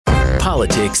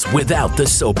politics without the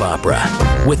soap opera,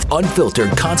 with unfiltered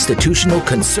constitutional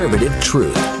conservative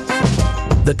truth.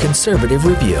 The Conservative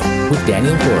Review with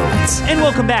Daniel Horowitz. And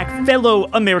welcome back, fellow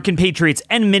American patriots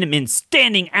and Minutemen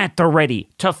standing at the ready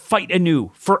to fight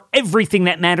anew for everything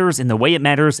that matters in the way it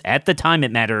matters at the time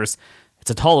it matters.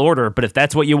 It's a tall order, but if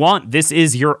that's what you want, this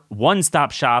is your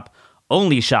one-stop shop,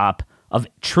 only shop of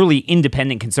truly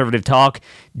independent conservative talk.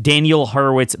 Daniel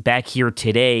Horowitz back here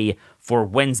today for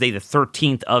Wednesday, the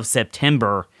 13th of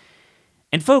September.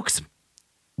 And folks,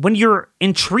 when you're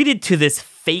entreated to this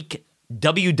fake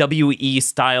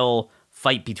WWE-style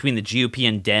fight between the GOP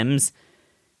and Dems,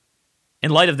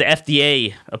 in light of the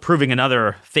FDA approving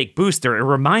another fake booster, it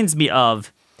reminds me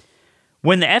of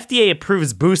when the FDA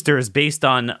approves boosters based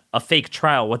on a fake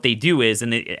trial. What they do is,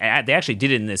 and they actually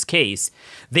did it in this case,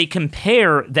 they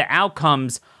compare the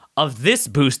outcomes of this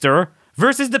booster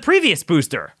versus the previous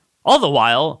booster, all the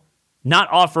while not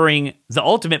offering the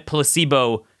ultimate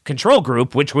placebo control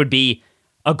group, which would be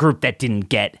a group that didn't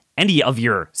get any of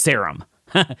your serum.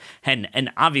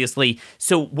 and obviously,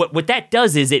 so what that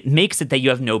does is it makes it that you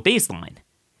have no baseline.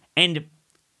 And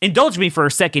indulge me for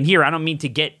a second here. I don't mean to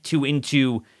get too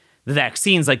into the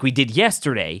vaccines like we did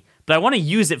yesterday, but I want to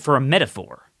use it for a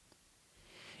metaphor.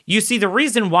 You see, the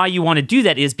reason why you want to do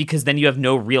that is because then you have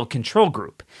no real control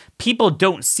group. People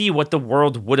don't see what the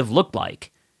world would have looked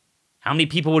like. How many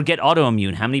people would get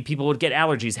autoimmune? How many people would get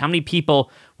allergies? How many people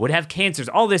would have cancers?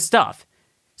 All this stuff.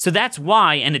 So that's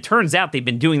why, and it turns out they've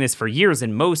been doing this for years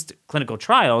in most clinical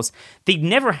trials, they've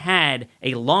never had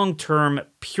a long-term,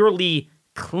 purely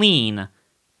clean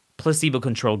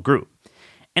placebo-controlled group.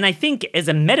 And I think as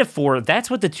a metaphor,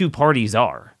 that's what the two parties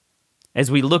are.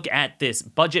 As we look at this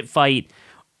budget fight,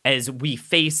 as we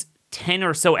face 10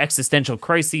 or so existential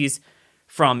crises,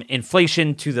 from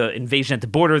inflation to the invasion at the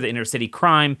border, the inner city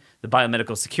crime, the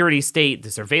biomedical security state, the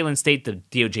surveillance state, the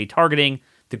DOJ targeting,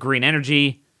 the green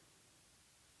energy,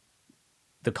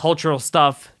 the cultural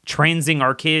stuff, transing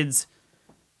our kids,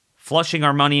 flushing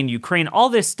our money in Ukraine, all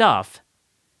this stuff.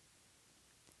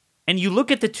 And you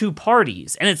look at the two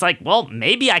parties, and it's like, well,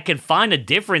 maybe I could find a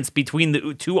difference between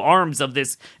the two arms of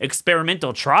this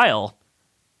experimental trial.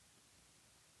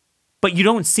 But you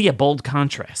don't see a bold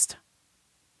contrast.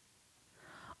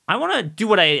 I want to do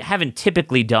what I haven't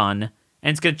typically done,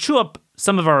 and it's going to chew up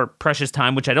some of our precious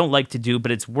time, which I don't like to do,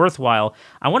 but it's worthwhile.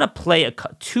 I want to play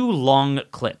two long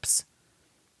clips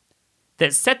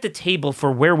that set the table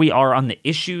for where we are on the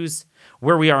issues,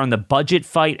 where we are on the budget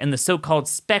fight, and the so-called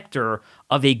specter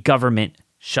of a government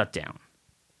shutdown.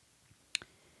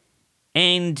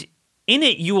 And in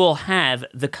it, you will have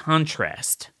the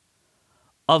contrast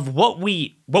of what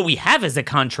we have as a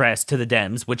contrast to the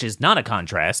Dems, which is not a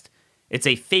contrast. It's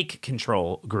a fake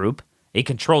control group, a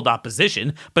controlled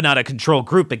opposition, but not a control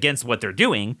group against what they're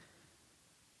doing,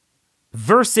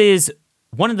 versus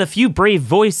one of the few brave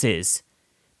voices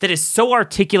that is so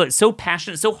articulate, so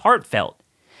passionate, so heartfelt.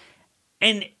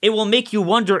 And it will make you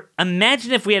wonder,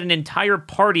 imagine if we had an entire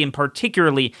party, and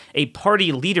particularly a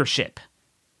party leadership,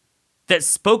 that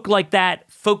spoke like that,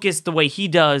 focused the way he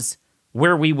does,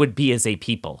 where we would be as a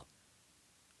people,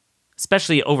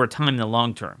 especially over time in the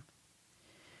long term.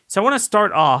 So I want to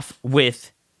start off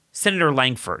with Senator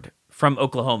Langford from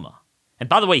Oklahoma. And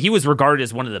by the way, he was regarded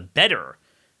as one of the better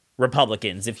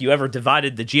Republicans. If you ever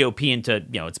divided the GOP into,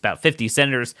 it's about 50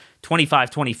 senators,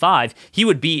 25-25, he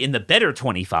would be in the better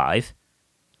 25.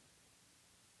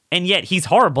 And yet he's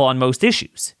horrible on most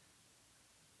issues.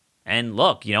 And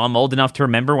look, I'm old enough to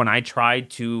remember when I tried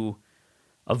to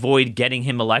avoid getting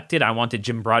him elected. I wanted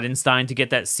Jim Bridenstine to get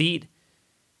that seat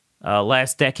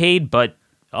last decade, but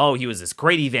he was this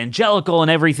great evangelical and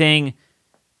everything.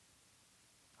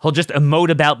 He'll just emote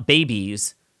about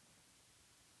babies.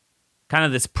 Kind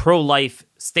of this pro-life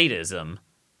statism,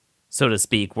 so to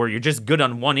speak, where you're just good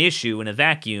on one issue in a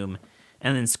vacuum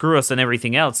and then screw us on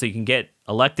everything else so you can get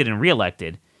elected and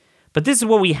reelected. But this is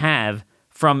what we have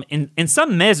from, in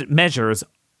some measures,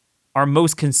 our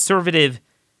most conservative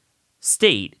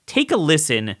state. Take a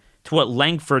listen to what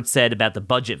Langford said about the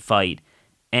budget fight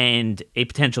and a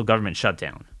potential government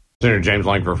shutdown. Senator James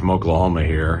Langford from Oklahoma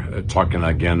here, talking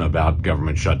again about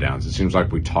government shutdowns. It seems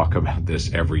like we talk about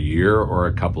this every year or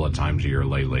a couple of times a year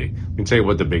lately. We can tell you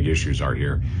what the big issues are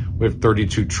here. We have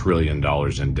 $32 trillion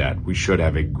in debt. We should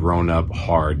have a grown-up,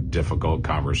 hard, difficult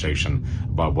conversation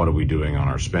about what are we doing on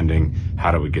our spending?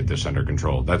 How do we get this under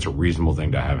control? That's a reasonable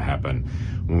thing to have happen.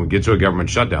 When we get to a government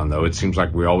shutdown, though, it seems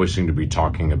like we always seem to be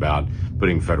talking about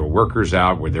putting federal workers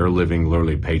out where they're living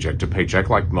literally paycheck to paycheck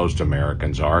like most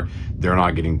Americans are. They're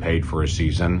not getting paid for a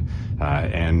season.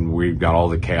 And we've got all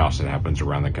the chaos that happens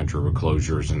around the country with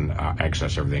closures and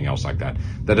excess, everything else like that.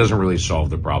 That doesn't really solve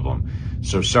the problem.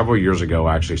 So several years ago,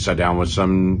 I actually sat down with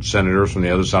some senators from the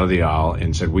other side of the aisle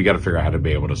and said, we got to figure out how to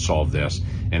be able to solve this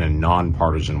in a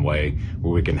nonpartisan way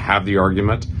where we can have the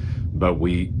argument, but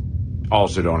we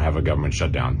also don't have a government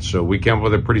shutdown. So we came up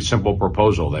with a pretty simple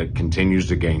proposal that continues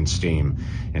to gain steam,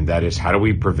 and that is, how do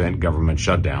we prevent government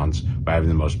shutdowns by having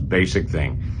the most basic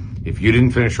thing? If you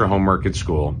didn't finish your homework at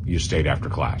school, you stayed after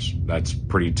class. That's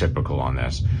pretty typical on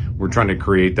this. We're trying to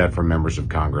create that for members of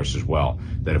Congress as well,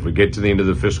 that if we get to the end of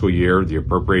the fiscal year, the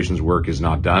appropriations work is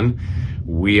not done,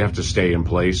 we have to stay in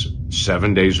place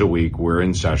 7 days a week. We're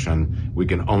in session. We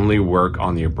can only work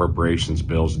on the appropriations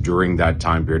bills during that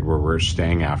time period where we're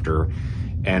staying after,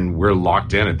 and we're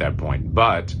locked in at that point.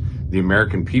 But the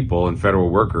American people and federal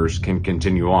workers can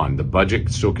continue on. The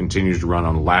budget still continues to run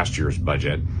on last year's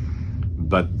budget,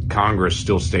 but Congress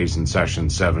still stays in session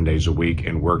 7 days a week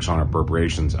and works on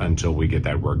appropriations until we get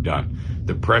that work done.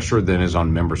 The pressure then is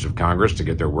on members of Congress to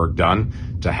get their work done,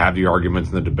 to have the arguments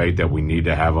in the debate that we need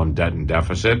to have on debt and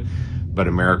deficit, but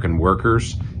American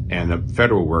workers and the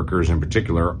federal workers in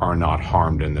particular are not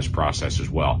harmed in this process as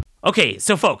well. Okay,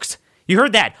 so folks, you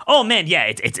heard that. Oh man, yeah,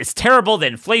 it's terrible, the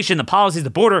inflation, the policies, the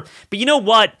border, but you know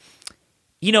what?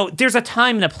 You know, there's a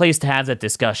time and a place to have that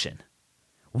discussion.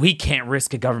 We can't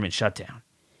risk a government shutdown.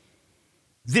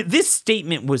 This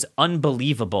statement was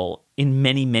unbelievable in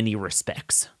many, many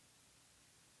respects.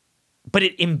 But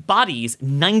it embodies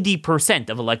 90%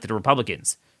 of elected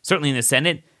Republicans, certainly in the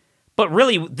Senate. But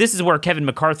really, this is where Kevin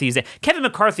McCarthy is at. Kevin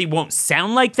McCarthy won't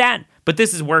sound like that, but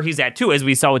this is where he's at too, as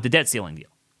we saw with the debt ceiling deal.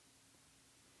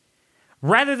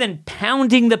 Rather than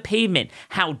pounding the pavement,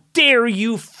 how dare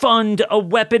you fund a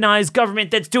weaponized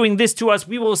government that's doing this to us,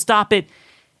 we will stop it.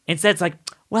 Instead, it's like,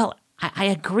 well, I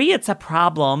agree it's a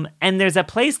problem, and there's a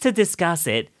place to discuss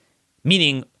it,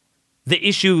 meaning the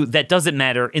issue that doesn't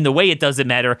matter in the way it doesn't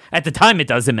matter at the time it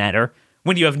doesn't matter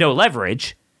when you have no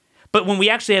leverage. But when we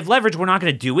actually have leverage, we're not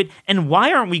going to do it. And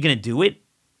why aren't we going to do it?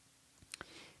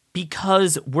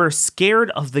 Because we're scared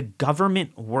of the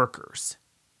government workers.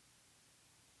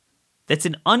 That's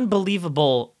an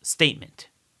unbelievable statement.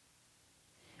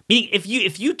 Meaning,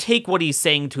 if you take what he's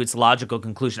saying to its logical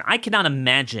conclusion, I cannot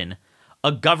imagine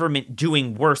a government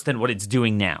doing worse than what it's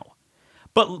doing now.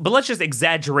 But let's just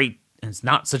exaggerate. And it's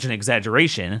not such an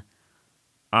exaggeration.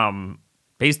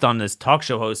 Based on this talk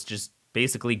show host just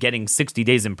basically getting 60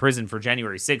 days in prison for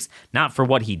January 6th, not for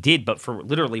what he did, but for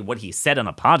literally what he said on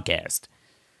a podcast.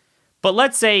 But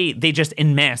let's say they just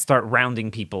en masse start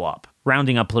rounding people up,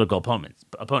 rounding up political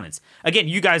opponents. Again,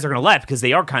 you guys are going to laugh because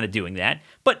they are kind of doing that,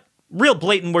 but real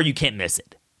blatant where you can't miss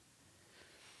it.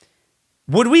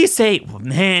 Would we say,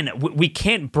 man, we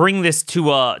can't bring this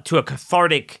to a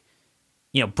cathartic,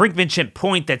 brinkmanship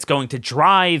point that's going to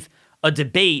drive a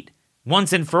debate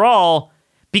once and for all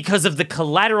because of the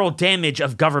collateral damage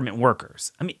of government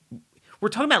workers? I mean, we're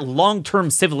talking about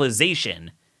long-term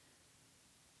civilization.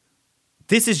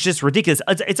 This is just ridiculous.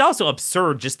 It's also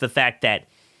absurd, just the fact that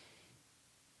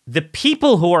the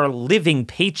people who are living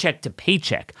paycheck to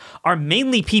paycheck are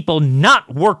mainly people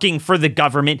not working for the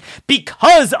government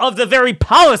because of the very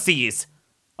policies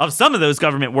of some of those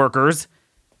government workers.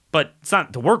 But it's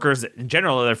not the workers in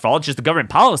general their fault, it's just the government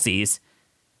policies.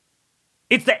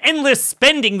 It's the endless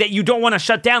spending that you don't want to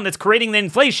shut down that's creating the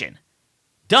inflation.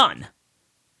 Done.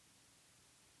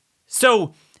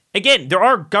 So, again, there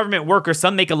are government workers,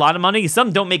 some make a lot of money,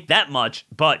 some don't make that much,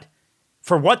 but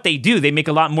for what they do, they make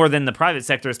a lot more than the private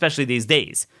sector, especially these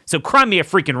days. So cry me a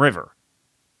freaking river.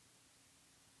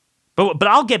 But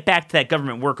I'll get back to that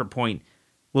government worker point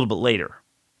a little bit later.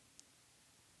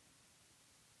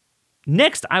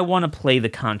 Next, I want to play the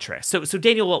contrast. So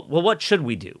Daniel, well, what should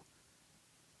we do?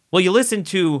 Well, you listen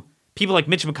to people like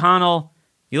Mitch McConnell,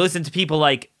 you listen to people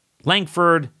like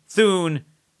Lankford, Thune,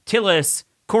 Tillis,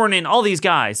 Cornyn, all these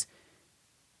guys.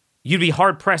 You'd be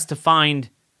hard-pressed to find,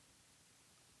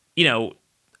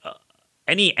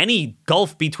 any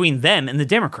gulf between them and the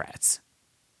Democrats.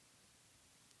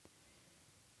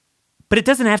 But it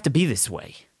doesn't have to be this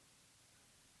way.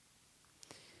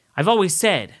 I've always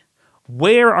said,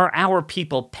 where are our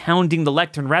people pounding the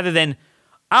lectern rather than,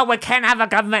 oh, we can't have a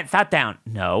government shutdown?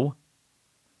 No.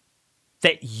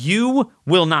 That you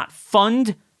will not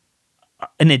fund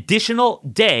an additional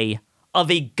day of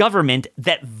a government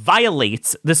that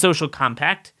violates the social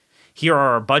compact. Here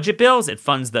are our budget bills. It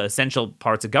funds the essential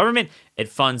parts of government. It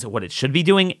funds what it should be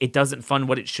doing. It doesn't fund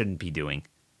what it shouldn't be doing.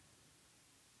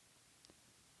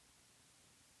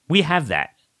 we have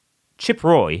that. Chip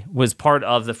Roy was part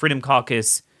of the Freedom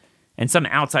Caucus, and some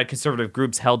outside conservative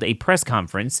groups held a press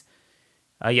conference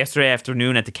yesterday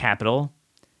afternoon at the Capitol,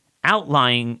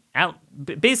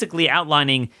 basically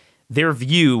outlining their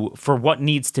view for what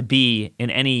needs to be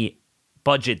in any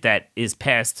budget that is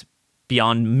passed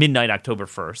beyond midnight October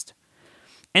 1st.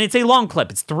 And it's a long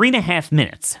clip. It's 3.5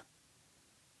 minutes.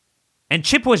 And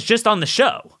Chip was just on the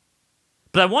show.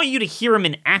 But I want you to hear him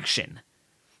in action.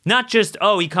 Not just,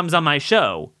 oh, he comes on my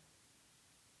show.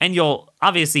 And you'll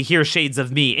obviously hear shades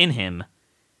of me in him.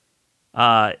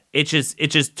 It's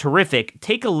just terrific.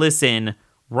 Take a listen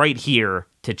right here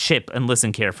to Chip and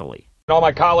listen carefully. All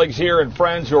my colleagues here and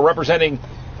friends who are representing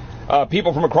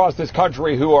people from across this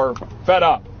country who are fed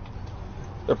up.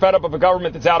 They're fed up of a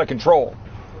government that's out of control.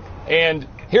 And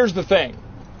here's the thing.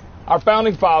 Our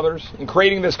founding fathers, in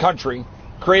creating this country,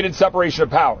 created separation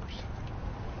of powers.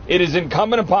 It is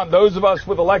incumbent upon those of us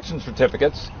with election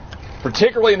certificates,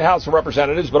 particularly in the House of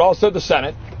Representatives, but also the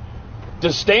Senate,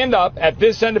 to stand up at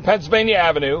this end of Pennsylvania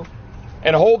Avenue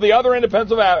and hold the other end of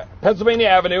Pennsylvania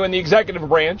Avenue and the executive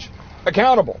branch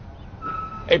accountable.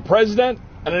 A president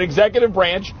and an executive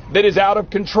branch that is out of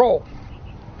control.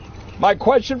 My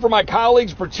question for my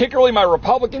colleagues, particularly my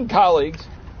Republican colleagues,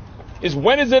 is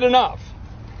when is it enough?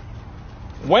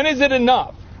 When is it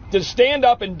enough to stand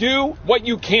up and do what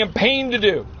you campaign to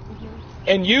do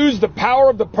and use the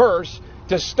power of the purse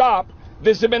to stop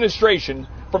this administration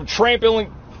from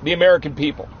trampling the American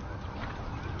people?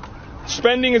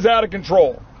 Spending is out of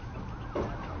control.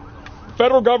 The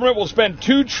federal government will spend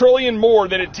 $2 trillion more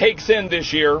than it takes in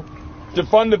this year to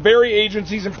fund the very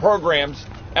agencies and programs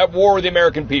at war with the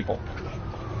American people.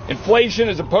 Inflation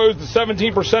is opposed to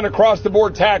 17% across the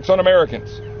board tax on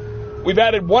Americans. We've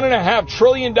added $1.5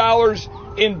 trillion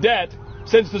in debt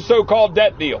since the so-called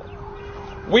debt deal.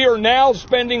 We are now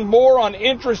spending more on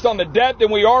interest on the debt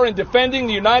than we are in defending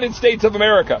the United States of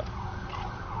America.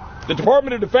 The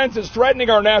Department of Defense is threatening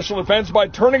our national defense by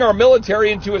turning our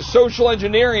military into a social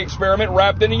engineering experiment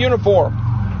wrapped in a uniform.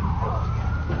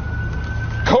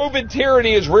 COVID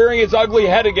tyranny is rearing its ugly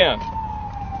head again.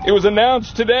 It was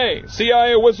announced today,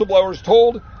 CIA whistleblowers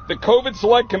told the COVID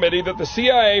Select Committee that the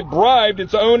CIA bribed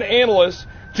its own analysts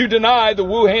to deny the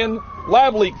Wuhan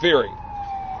lab leak theory.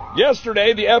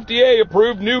 Yesterday, the FDA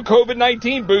approved new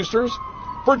COVID-19 boosters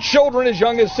for children as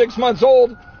young as 6 months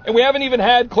old, and we haven't even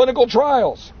had clinical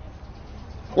trials.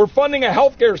 We're funding a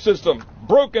healthcare system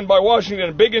broken by Washington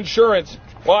and big insurance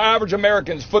while average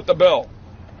Americans foot the bill.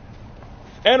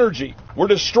 Energy. We're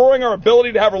destroying our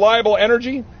ability to have reliable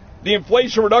energy. The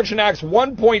Inflation Reduction Act's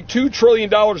 $1.2 trillion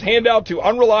handout to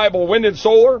unreliable wind and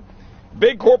solar,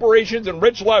 big corporations and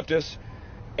rich leftists,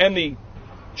 and the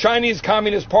Chinese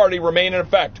Communist Party remain in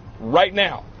effect right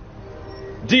now.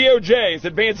 DOJ is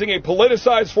advancing a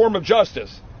politicized form of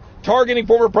justice, targeting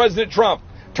former President Trump,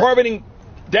 targeting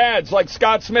dads like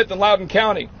Scott Smith in Loudoun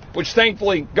County, which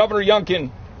thankfully Governor Youngkin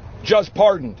just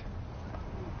pardoned.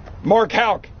 Mark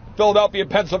Houck, Philadelphia,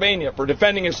 Pennsylvania, for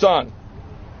defending his son.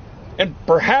 And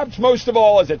perhaps most of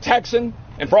all, as a Texan,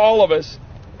 and for all of us,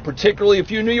 particularly a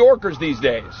few New Yorkers these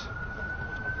days,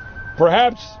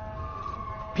 perhaps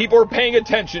people are paying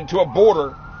attention to a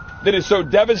border that is so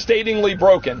devastatingly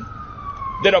broken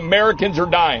that Americans are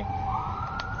dying.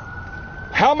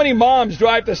 How many moms do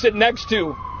I have to sit next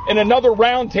to in another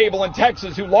round table in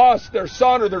Texas who lost their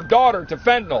son or their daughter to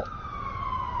fentanyl?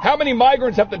 How many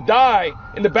migrants have to die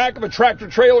in the back of a tractor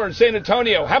trailer in San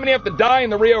Antonio? How many have to die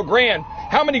in the Rio Grande?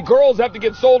 How many girls have to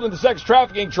get sold in the sex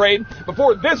trafficking trade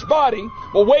before this body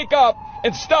will wake up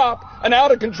and stop an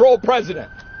out-of-control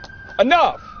president?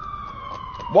 Enough.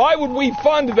 Why would we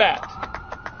fund that?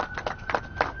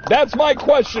 That's my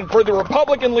question for the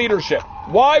Republican leadership.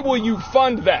 Why will you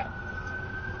fund that?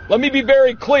 Let me be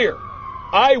very clear.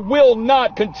 I will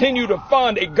not continue to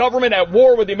fund a government at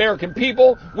war with the American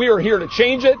people. We are here to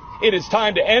change it. It is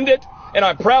time to end it. And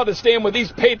I'm proud to stand with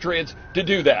these patriots to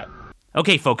do that.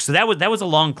 Okay, folks, so that was a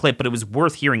long clip, but it was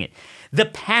worth hearing it. The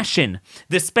passion,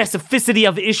 the specificity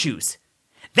of issues.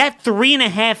 That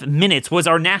 3.5 minutes was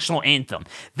our national anthem.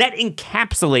 That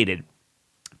encapsulated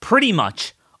pretty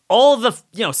much all the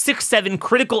 6-7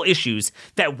 critical issues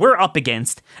that we're up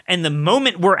against and the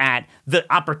moment we're at, the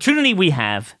opportunity we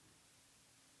have.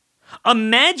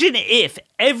 Imagine if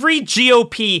every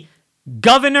GOP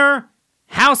governor,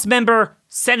 House member,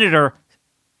 senator,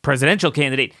 presidential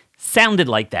candidate sounded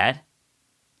like that.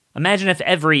 Imagine if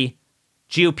every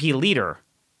GOP leader,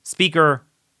 speaker,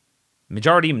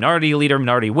 majority, minority leader,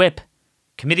 minority whip,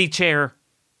 committee chair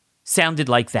sounded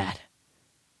like that.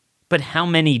 But how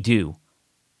many do?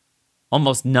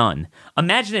 Almost none.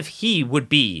 Imagine if he would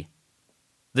be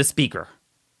the speaker.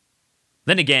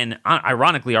 Then again,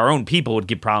 ironically, our own people would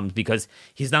give problems because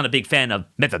he's not a big fan of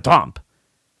Mr. Trump.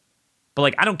 But,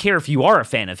 like, I don't care if you are a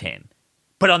fan of him.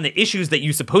 But on the issues that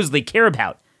you supposedly care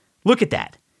about, look at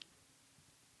that.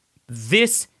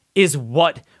 This is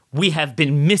what we have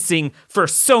been missing for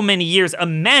so many years.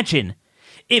 Imagine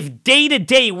if day to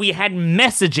day we had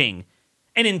messaging,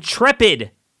 an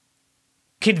intrepid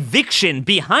conviction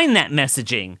behind that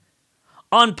messaging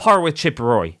on par with Chip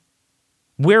Roy.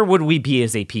 Where would we be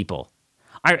as a people?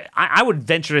 I would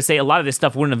venture to say a lot of this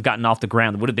stuff wouldn't have gotten off the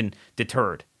ground. It would have been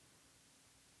deterred.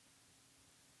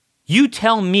 You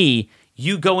tell me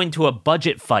you go into a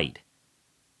budget fight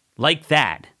like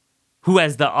that, who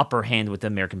has the upper hand with the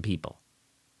American people?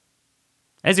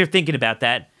 As you're thinking about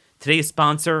that, today's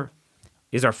sponsor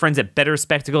is our friends at Better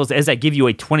Spectacles. As I give you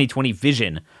a 2020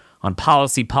 vision on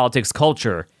policy, politics,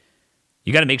 culture,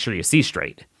 you got to make sure you see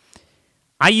straight.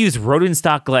 I use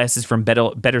Rodenstock glasses from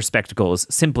Better Spectacles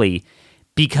simply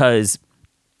because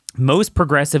most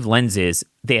progressive lenses,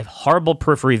 they have horrible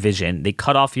periphery vision. They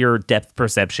cut off your depth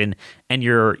perception and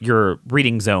your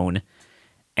reading zone.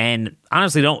 And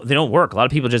honestly, they don't work. A lot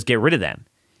of people just get rid of them.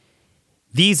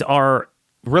 These are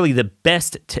really the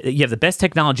best. You have the best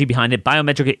technology behind it,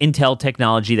 biometric Intel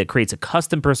technology that creates a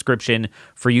custom prescription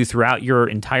for you throughout your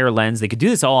entire lens. They could do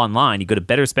this all online. You go to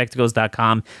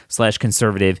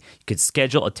betterspectacles.com/conservative. You could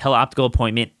schedule a teleoptical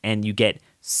appointment and you get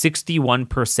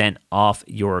 61% off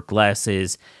your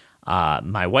glasses.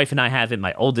 My wife and I have it.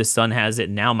 My oldest son has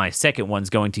it. Now my second one's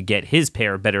going to get his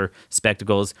pair of Better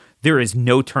Spectacles. There is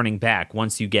no turning back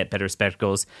once you get Better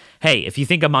Spectacles. Hey, if you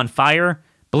think I'm on fire,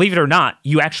 believe it or not,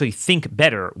 you actually think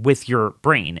better with your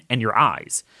brain and your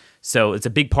eyes. So it's a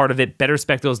big part of it.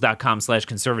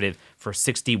 Betterspectacles.com/conservative for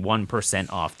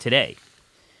 61% off today.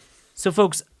 So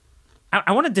folks,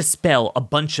 I want to dispel a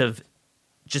bunch of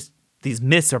just these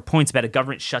myths or points about a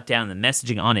government shutdown and the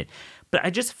messaging on it. But I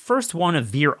just first want to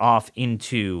veer off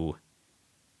into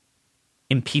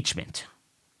impeachment.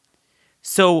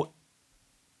 So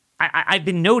I've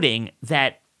been noting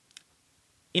that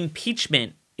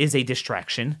impeachment is a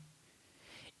distraction.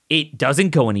 It doesn't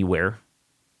go anywhere.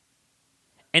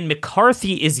 And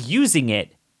McCarthy is using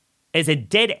it as a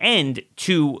dead end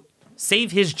to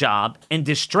save his job and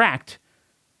distract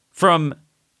from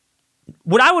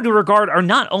what I would regard are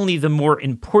not only the more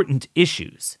important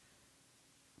issues,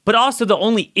 but also the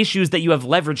only issues that you have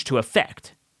leverage to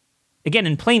affect. Again,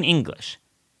 in plain English,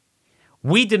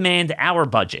 we demand our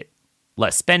budget,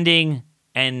 less spending,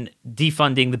 and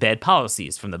defunding the bad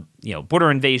policies from the border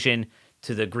invasion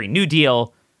to the Green New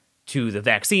Deal to the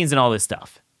vaccines and all this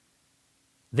stuff.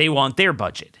 They want their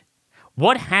budget.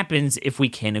 What happens if we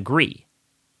can agree?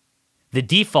 The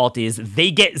default is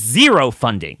they get zero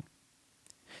funding.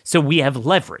 So we have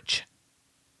leverage.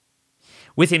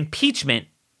 With impeachment,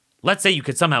 let's say you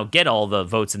could somehow get all the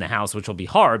votes in the House, which will be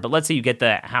hard, but let's say you get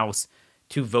the House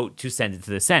to vote to send it to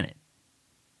the Senate.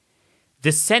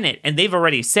 The Senate, and they've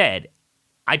already said,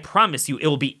 I promise you it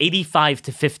will be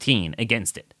 85-15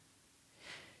 against it.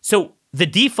 So the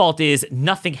default is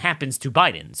nothing happens to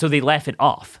Biden, so they laugh it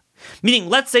off. Meaning,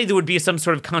 let's say there would be some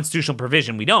sort of constitutional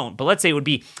provision. We don't, but let's say it would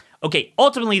be, okay,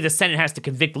 ultimately the Senate has to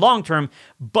convict long-term,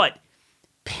 but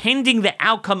pending the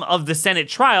outcome of the Senate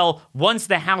trial, once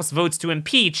the House votes to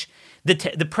impeach,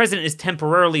 the president is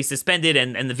temporarily suspended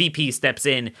and the VP steps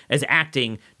in as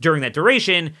acting during that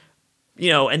duration,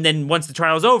 and then once the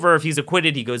trial is over, if he's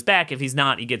acquitted, he goes back. If he's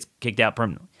not, he gets kicked out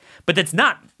permanently. But that's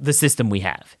not the system we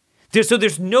have. So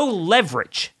there's no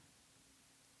leverage.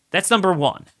 That's number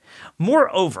one.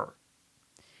 Moreover,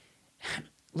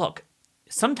 look,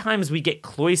 sometimes we get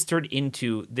cloistered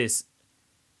into this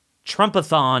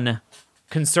Trumpathon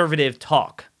conservative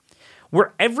talk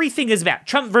where everything is about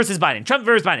Trump versus Biden, Trump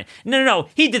versus Biden. No,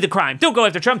 he did the crime. Don't go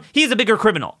after Trump. He's a bigger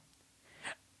criminal.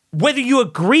 Whether you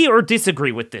agree or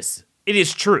disagree with this, it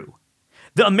is true.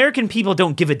 The American people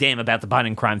don't give a damn about the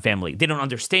Biden crime family. They don't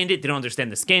understand it. They don't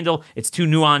understand the scandal. It's too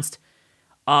nuanced.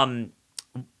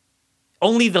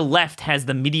 Only the left has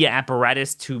the media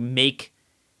apparatus to make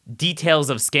details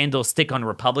of scandal stick on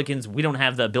Republicans. We don't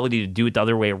have the ability to do it the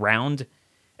other way around,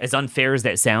 as unfair as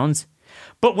that sounds.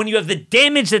 But when you have the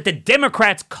damage that the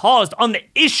Democrats caused on the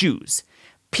issues,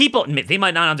 people, they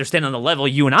might not understand on the level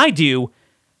you and I do,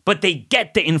 but they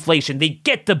get the inflation. They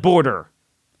get the border.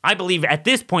 I believe at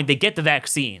this point they get the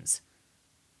vaccines.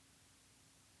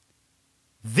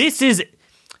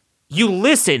 You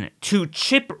listen to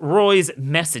Chip Roy's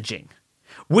messaging.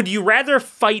 Would you rather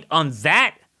fight on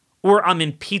that or on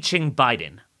impeaching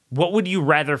Biden? What would you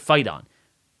rather fight on?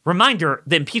 Reminder,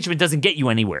 the impeachment doesn't get you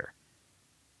anywhere.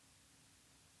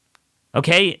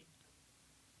 Okay?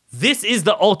 This is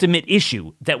the ultimate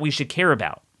issue that we should care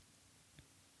about.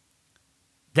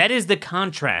 That is the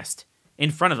contrast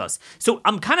in front of us. So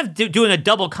I'm kind of doing a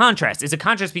double contrast. It's a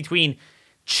contrast between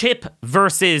Chip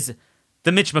versus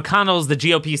the Mitch McConnells, the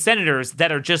GOP senators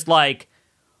that are just like,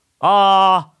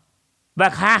 oh, we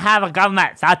can't have a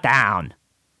government shutdown.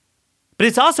 But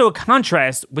it's also a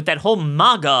contrast with that whole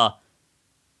MAGA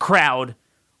crowd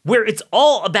where it's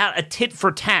all about a tit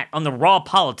for tat on the raw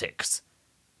politics.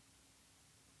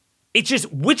 It's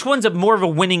just which one's more of a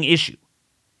winning issue.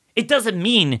 It doesn't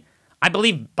mean I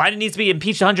believe Biden needs to be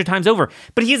impeached 100 times over,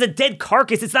 but he is a dead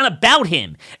carcass. It's not about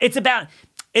him. It's about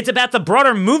the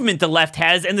broader movement the left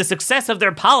has and the success of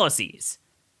their policies.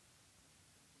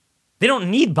 They don't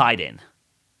need Biden.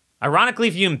 Ironically,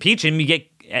 if you impeach him,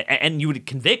 and you would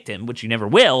convict him, which you never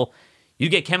will, you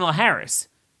get Kamala Harris.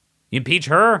 You impeach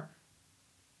her,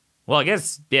 well, I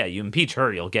guess, yeah, you impeach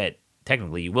her, you will get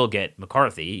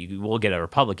McCarthy, you will get a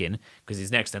Republican, because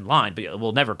he's next in line, but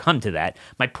we'll never come to that.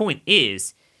 My point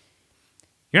is,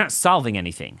 you're not solving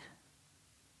anything.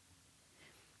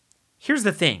 Here's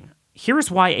the thing.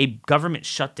 Here's why a government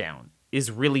shutdown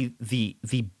is really the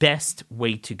best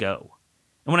way to go.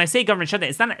 And when I say government shutdown,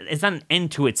 it's not an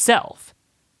end to itself.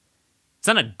 It's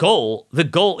not a goal. The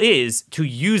goal is to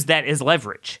use that as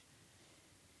leverage.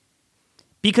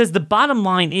 Because the bottom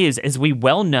line is, as we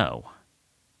well know,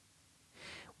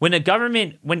 when a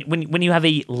government, when you have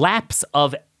a lapse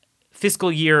of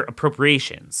fiscal year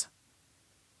appropriations,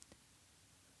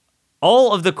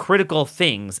 all of the critical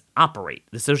things operate.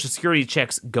 The Social Security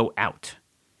checks go out.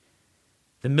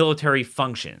 The military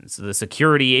functions. The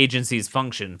security agencies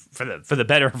function for the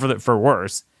better, for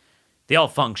worse. They all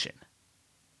function.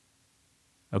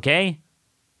 Okay?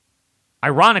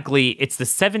 Ironically, it's the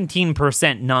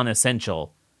 17%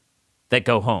 non-essential that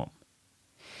go home.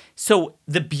 So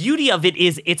the beauty of it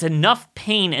is it's enough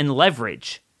pain and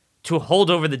leverage to hold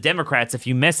over the Democrats if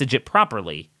you message it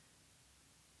properly.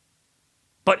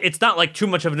 But it's not like too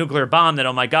much of a nuclear bomb that,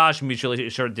 oh my gosh, mutually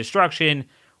assured destruction,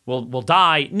 we'll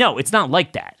die. No, it's not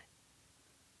like that.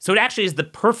 So it actually is the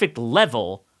perfect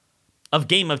level of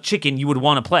game of chicken you would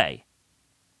want to play.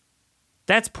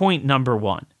 That's point number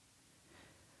one.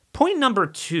 Point number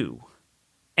two,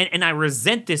 and I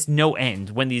resent this no end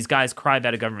when these guys cry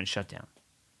about a government shutdown.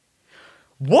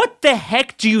 What the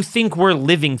heck do you think we're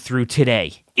living through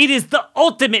today? It is the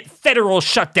ultimate federal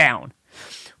shutdown.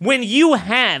 When you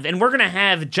have, and we're going to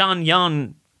have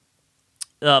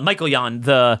Michael Yon,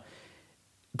 the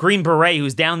Green Beret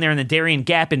who's down there in the Darien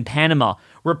Gap in Panama,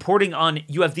 reporting on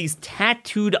you have these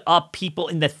tattooed up people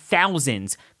in the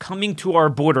thousands coming to our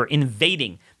border,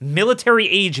 invading,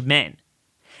 military-age men.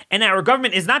 And our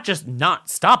government is not just not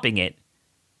stopping it.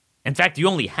 In fact, you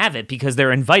only have it because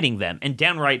they're inviting them and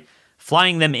downright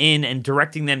flying them in and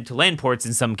directing them to land ports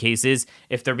in some cases.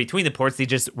 If they're between the ports, they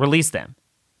just release them.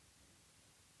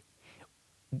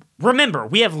 Remember,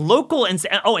 we have local and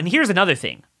here's another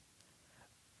thing.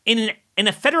 In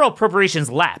a federal appropriations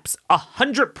lapse,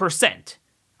 100%.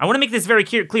 I want to make this very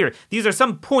clear. These are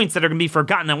some points that are going to be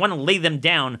forgotten. I want to lay them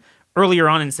down earlier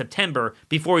on in September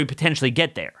before we potentially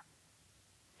get there.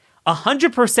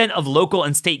 100% of local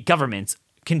and state governments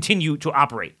continue to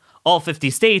operate. All 50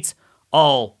 states,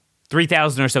 all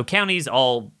 3,000 or so counties,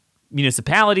 all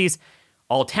municipalities,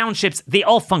 all townships, they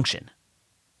all function.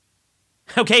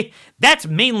 Okay? That's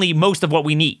mainly most of what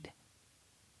we need.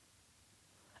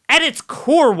 At its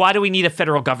core, why do we need a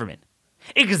federal government?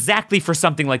 Exactly for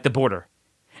something like the border.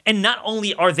 And not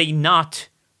only are they not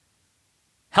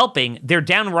helping, they're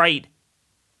downright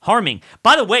harming.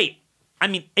 By the way, I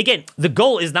mean, again, the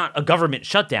goal is not a government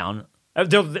shutdown.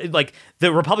 Like,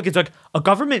 the Republicans are like, a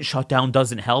government shutdown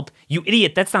doesn't help. You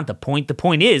idiot, that's not the point. The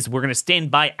point is we're going to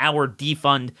stand by our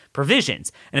defund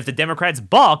provisions. And if the Democrats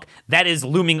balk, that is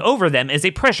looming over them as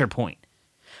a pressure point.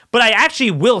 But I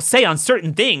actually will say on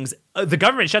certain things, the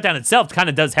government shutdown itself kind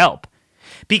of does help.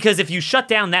 Because if you shut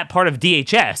down that part of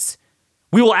DHS,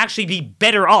 we will actually be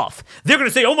better off. They're going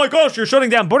to say, oh my gosh, you're shutting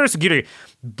down border security.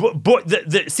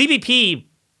 The CBP,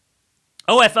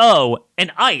 OFO,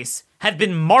 and ICE have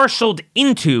been marshaled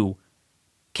into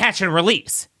catch and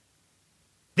release.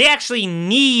 They actually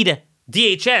need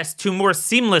DHS to more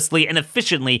seamlessly and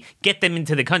efficiently get them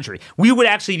into the country. We would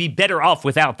actually be better off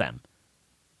without them.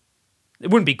 It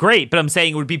wouldn't be great, but I'm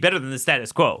saying it would be better than the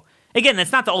status quo. Again,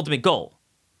 that's not the ultimate goal.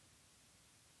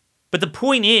 But the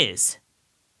point is,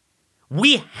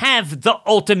 we have the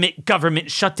ultimate government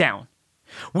shutdown.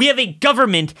 We have a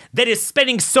government that is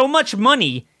spending so much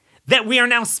money that we are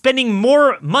now spending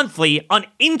more monthly on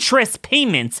interest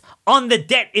payments on the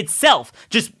debt itself,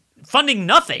 just funding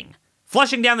nothing,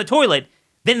 flushing down the toilet,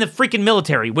 than the freaking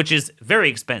military, which is very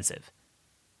expensive.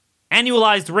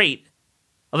 Annualized rate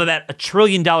of about $1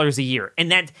 trillion a year. And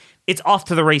that it's off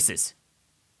to the races.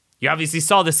 You obviously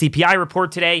saw the CPI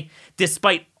report today.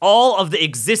 Despite all of the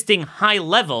existing high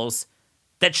levels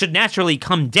that should naturally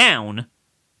come down,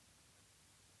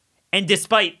 and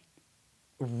despite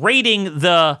raiding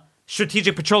the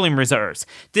strategic petroleum reserves,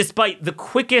 despite the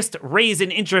quickest raise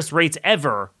in interest rates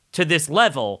ever to this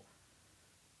level,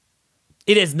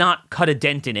 it has not cut a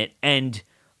dent in it, and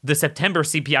the September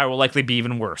CPI will likely be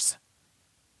even worse.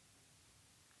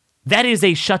 That is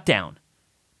a shutdown.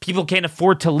 People can't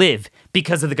afford to live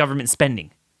because of the government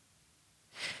spending.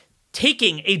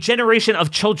 Taking a generation of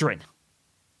children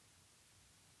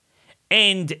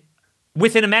and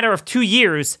within a matter of 2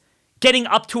 years, getting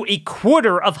up to a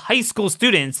quarter of high school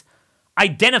students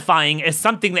identifying as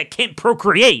something that can't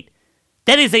procreate,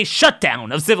 that is a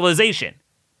shutdown of civilization.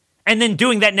 And then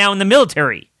doing that now in the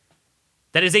military.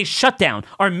 That is a shutdown.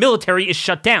 Our military is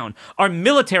shut down. Our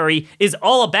military is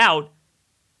all about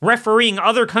refereeing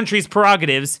other countries'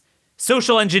 prerogatives,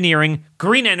 social engineering,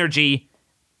 green energy,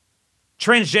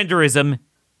 transgenderism,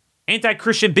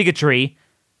 anti-Christian bigotry,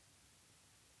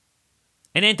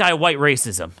 and anti-white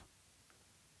racism.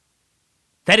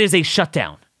 That is a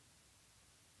shutdown.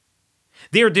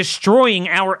 They are destroying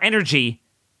our energy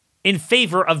in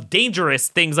favor of dangerous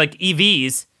things like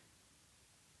EVs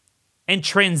and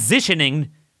transitioning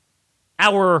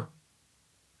our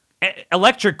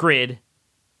electric grid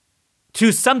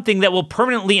to something that will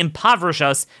permanently impoverish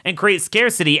us and create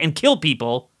scarcity and kill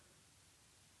people,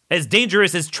 as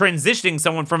dangerous as transitioning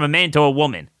someone from a man to a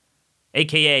woman,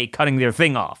 aka cutting their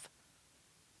thing off.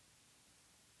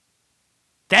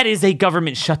 That is a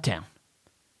government shutdown.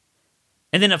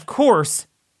 And then, of course,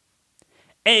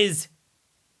 as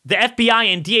the FBI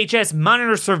and DHS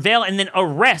monitor, surveil, and then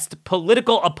arrest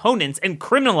political opponents and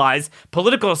criminalize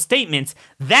political statements,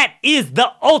 that is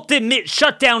the ultimate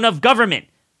shutdown of government.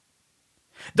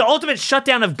 The ultimate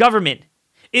shutdown of government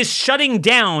is shutting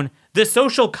down the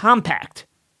social compact,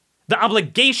 the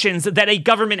obligations that a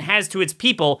government has to its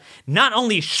people, not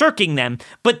only shirking them,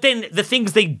 but then the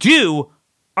things they do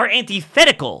are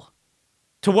antithetical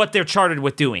to what they're chartered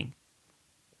with doing.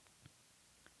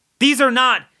 These are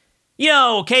not,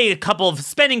 a couple of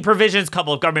spending provisions, a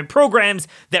couple of government programs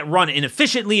that run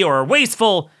inefficiently or are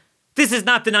wasteful. This is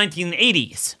not the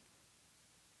 1980s.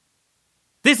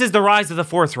 This is the rise of the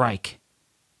Fourth Reich.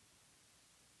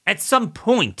 At some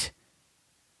point,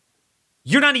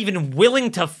 you're not even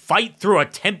willing to fight through a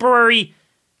temporary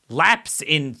lapse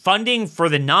in funding for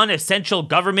the non-essential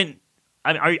government.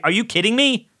 Are you kidding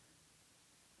me?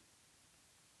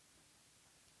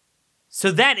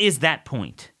 So that is that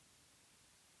point.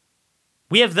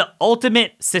 We have the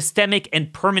ultimate systemic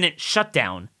and permanent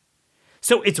shutdown.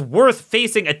 So it's worth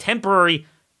facing a temporary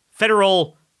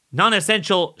federal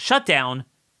non-essential shutdown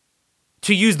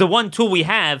to use the one tool we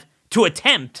have to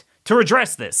attempt to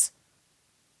redress this.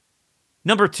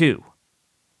 Number 2,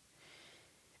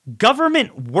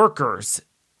 government workers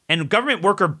and government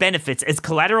worker benefits as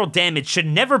collateral damage should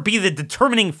never be the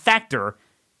determining factor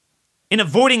in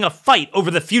avoiding a fight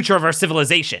over the future of our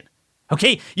civilization.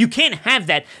 Okay? You can't have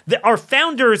that. Our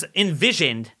founders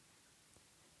envisioned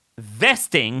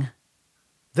vesting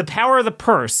the power of the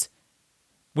purse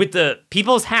with the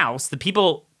people's house, the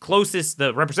people closest,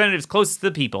 the representatives closest to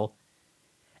the people,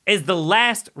 as the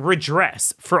last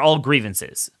redress for all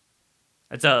grievances.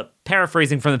 That's a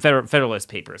paraphrasing from the Federalist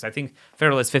Papers. I think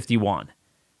Federalist 51.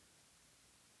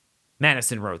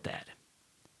 Madison wrote that.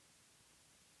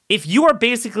 If you are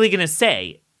basically going to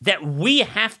say that we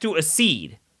have to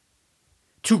accede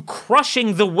to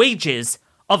crushing the wages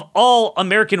of all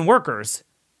American workers,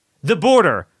 the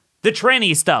border, the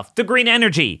tranny stuff, the green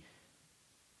energy,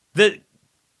 the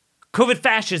COVID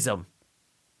fascism,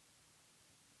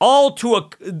 all to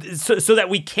so that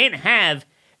we can't have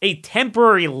a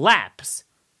temporary lapse,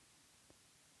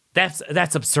 that's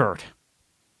absurd.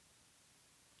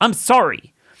 I'm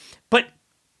sorry, but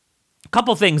a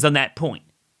couple things on that point.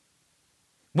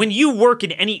 When you work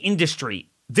in any industry,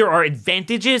 there are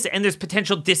advantages and there's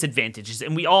potential disadvantages,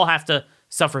 and we all have to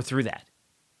suffer through that.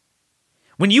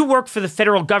 When you work for the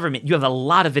federal government, you have a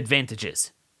lot of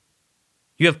advantages.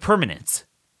 You have permanence.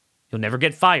 You'll never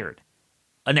get fired.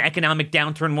 An economic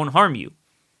downturn won't harm you.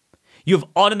 You have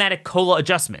automatic COLA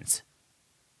adjustments.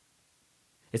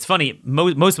 It's funny,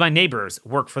 most of my neighbors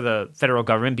work for the federal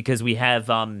government because we have,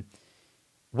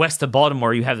 west of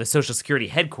Baltimore, you have the Social Security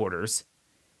headquarters,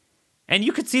 and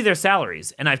you could see their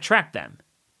salaries, and I've tracked them.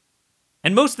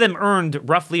 And most of them earned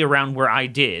roughly around where I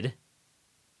did,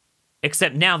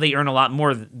 except now they earn a lot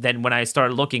more than when I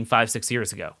started looking 5-6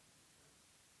 years ago.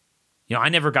 I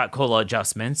never got COLA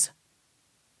adjustments.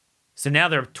 So now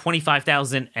they're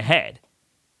 $25,000 ahead.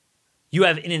 You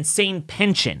have an insane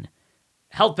pension.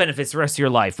 health benefits the rest of your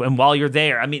life. And while you're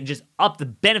there, I mean, just up the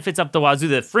benefits up the wazoo,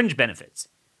 the fringe benefits.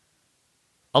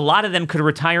 A lot of them could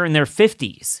retire in their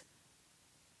 50s.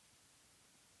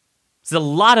 There's a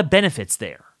lot of benefits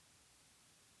there.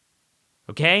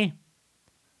 Okay?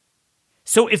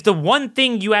 So if the one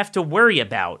thing you have to worry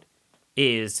about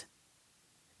is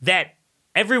that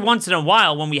every once in a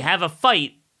while when we have a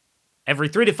fight, every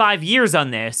 3 to 5 years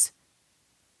on this,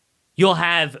 you'll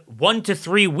have 1 to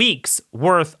 3 weeks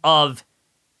worth of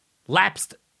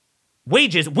lapsed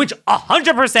wages, which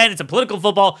 100%, it's a political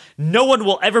football. No one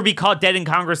will ever be caught dead in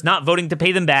Congress not voting to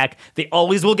pay them back. They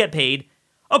always will get paid.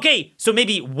 Okay, so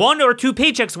maybe 1 or 2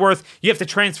 paychecks worth, you have to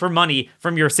transfer money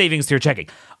from your savings to your checking.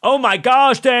 Oh my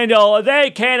gosh, Daniel,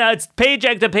 they can't, it's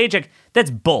paycheck to paycheck.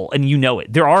 That's bull, and you know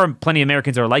it. There are plenty of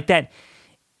Americans who are like that.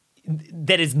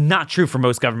 That is not true for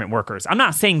most government workers. I'm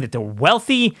not saying that they're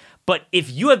wealthy, but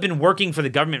if you have been working for the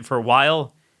government for a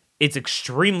while, it's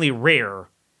extremely rare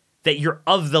that you're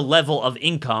of the level of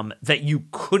income that you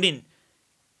couldn't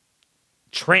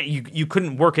you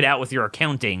couldn't work it out with your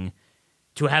accounting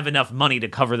to have enough money to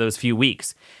cover those few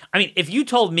weeks. I mean, if you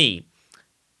told me,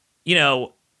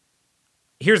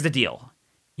 here's the deal.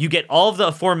 You get all of the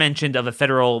aforementioned of a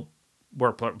federal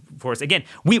workforce. Again,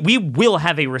 we will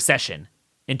have a recession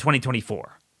in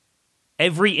 2024.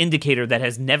 Every indicator that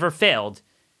has never failed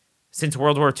since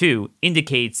World War II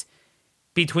indicates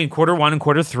between quarter 1 and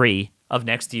quarter 3 of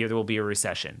next year, there will be a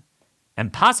recession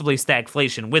and possibly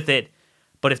stagflation with it.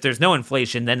 But if there's no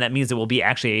inflation, then that means it will be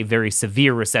actually a very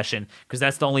severe recession because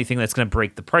that's the only thing that's going to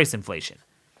break the price inflation.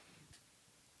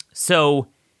 So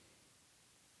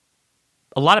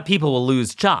a lot of people will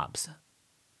lose jobs.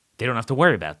 They don't have to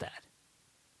worry about that.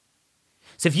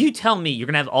 So if you tell me you're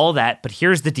going to have all that, but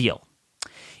here's the deal.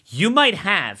 You might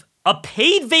have a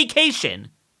paid vacation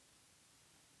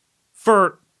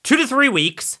for 2 to 3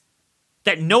 weeks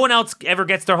that no one else ever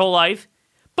gets their whole life,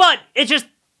 but it's just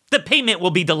the payment will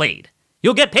be delayed.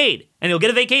 You'll get paid, and you'll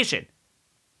get a vacation.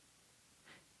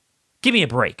 Give me a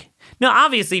break. Now,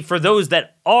 obviously, for those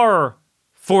that are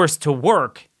forced to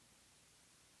work,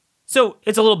 so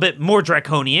it's a little bit more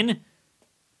draconian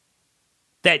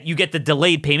that you get the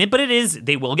delayed payment, but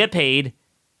they will get paid,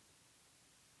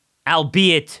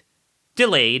 albeit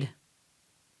delayed.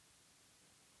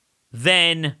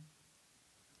 Then,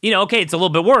 okay, it's a little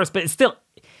bit worse, but it's still,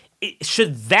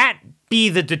 should that be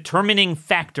the determining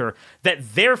factor that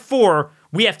therefore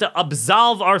we have to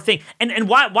absolve our thing? And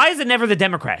why is it never the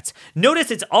Democrats?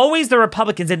 Notice it's always the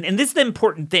Republicans, and this is the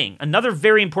important thing. Another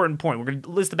very important point. We're going to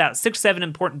list about 6, 7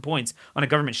 important points on a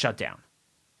government shutdown.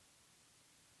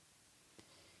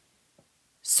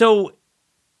 So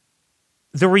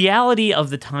the reality of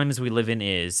the times we live in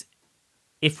is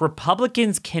if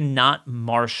Republicans cannot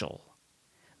marshal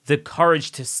the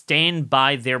courage to stand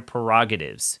by their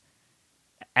prerogatives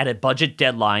at a budget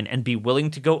deadline and be willing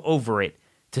to go over it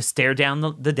to stare down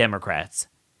the Democrats,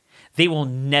 they will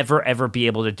never, ever be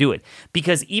able to do it.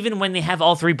 Because even when they have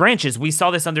all 3 branches, we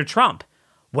saw this under Trump.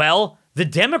 Well, the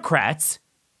Democrats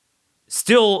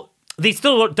still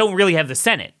don't really have the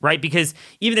Senate, right? Because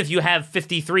even if you have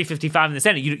 53, 55 in the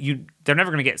Senate, they're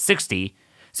never going to get 60.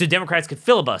 So Democrats could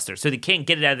filibuster. So they can't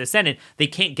get it out of the Senate. They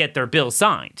can't get their bill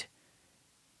signed.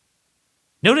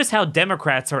 Notice how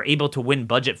Democrats are able to win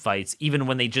budget fights even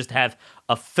when they just have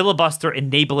a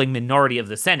filibuster-enabling minority of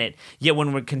the Senate, yet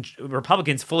when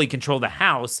Republicans fully control the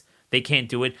House, they can't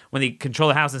do it. When they control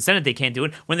the House and Senate, they can't do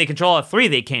it. When they control all 3,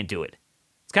 they can't do it.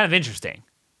 It's kind of interesting.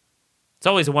 It's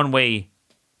always a one-way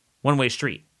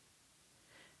street.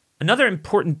 Another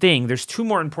important thing, there's 2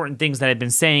 more important things that I've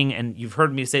been saying, and you've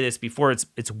heard me say this before,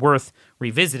 it's worth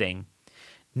revisiting.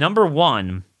 Number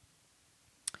 1,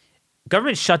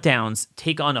 government shutdowns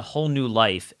take on a whole new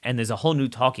life, and there's a whole new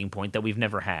talking point that we've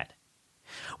never had.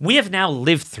 We have now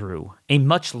lived through a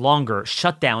much longer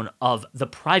shutdown of the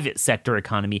private sector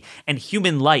economy and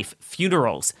human life,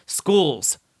 funerals,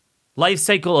 schools, life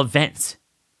cycle events.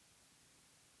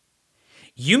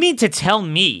 You mean to tell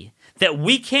me that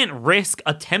we can't risk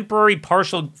a temporary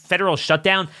partial federal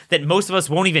shutdown that most of us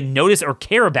won't even notice or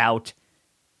care about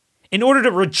in order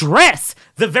to redress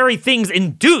the very things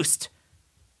induced?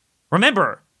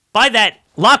 Remember, by that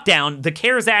lockdown, the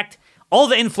CARES Act, all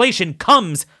the inflation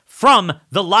comes from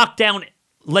the lockdown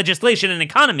legislation and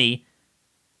economy.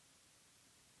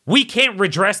 We can't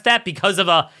redress that because of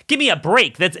give me a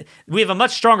break. We have a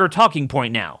much stronger talking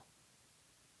point now.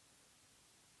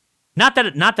 Not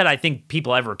that I think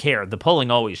people ever cared. The polling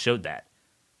always showed that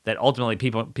ultimately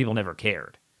people never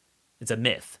cared. It's a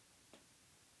myth.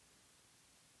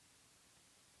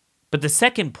 But the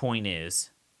second point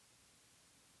is,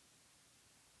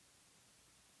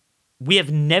 we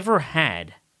have never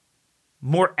had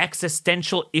more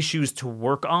existential issues to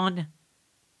work on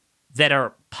that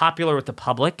are popular with the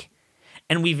public,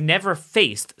 and we've never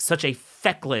faced such a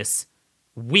feckless,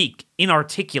 weak,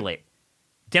 inarticulate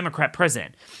Democrat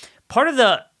president. Part of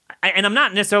the, and I'm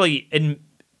not necessarily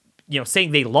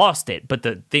saying they lost it, but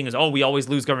the thing is, we always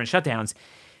lose government shutdowns.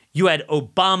 You had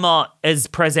Obama as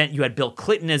president, you had Bill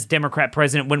Clinton as Democrat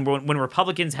president when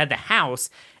Republicans had the House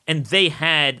and they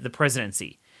had the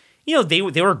presidency. They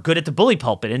were good at the bully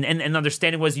pulpit, and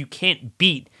understanding was you can't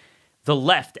beat the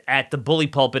left at the bully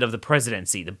pulpit of the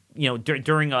presidency.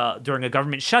 During a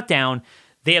government shutdown,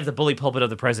 they have the bully pulpit of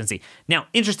the presidency. Now,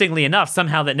 interestingly enough,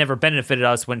 somehow that never benefited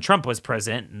us when Trump was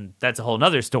president, and that's a whole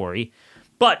nother story.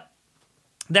 But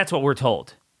that's what we're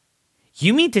told.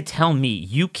 You mean to tell me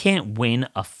you can't win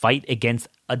a fight against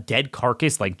a dead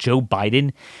carcass like Joe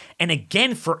Biden? And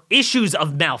again, for issues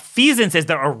of malfeasance, as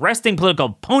they're arresting political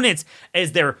opponents,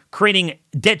 as they're creating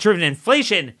debt-driven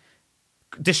inflation,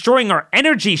 destroying our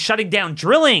energy, shutting down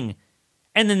drilling,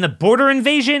 and then the border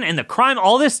invasion and the crime,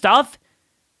 all this stuff,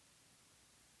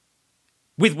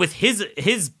 with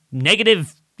his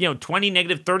negative 20,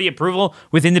 negative 30 approval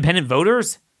with independent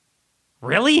voters?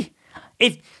 Really?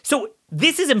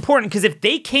 This is important, because if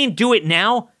they can't do it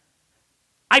now,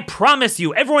 I promise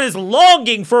you, everyone is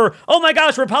longing for, oh my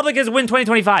gosh, Republicans win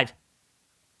 2025.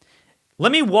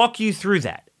 Let me walk you through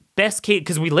that. Best case,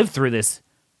 because we live through this.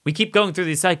 We keep going through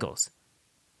these cycles.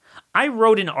 I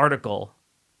wrote an article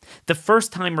the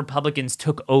first time Republicans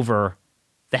took over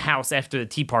the House after the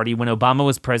Tea Party, when Obama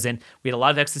was president. We had a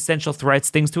lot of existential threats,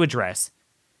 things to address.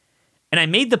 And I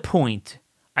made the point,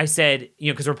 I said,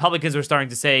 because Republicans were starting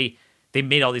to say they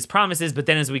made all these promises, but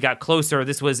then as we got closer,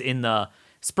 this was in the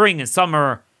spring and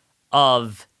summer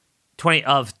of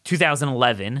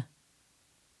 2011,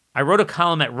 I wrote a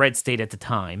column at Red State at the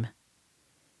time,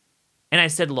 and I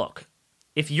said, look,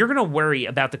 if you're going to worry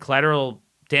about the collateral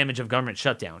damage of government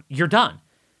shutdown, you're done.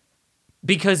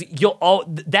 Because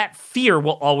that fear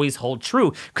will always hold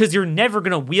true, because you're never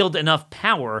going to wield enough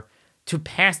power to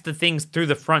pass the things through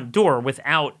the front door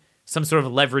without some sort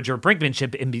of leverage or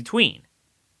brinkmanship in between.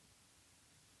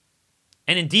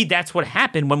 And indeed, that's what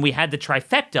happened when we had the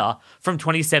trifecta from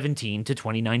 2017 to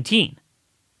 2019.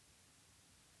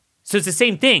 So it's the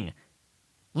same thing.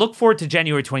 Look forward to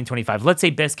January 2025. Let's say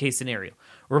best case scenario.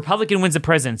 A Republican wins the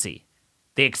presidency.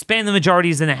 They expand the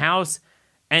majorities in the House,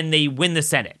 and they win the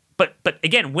Senate. But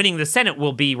again, winning the Senate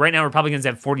will be, right now Republicans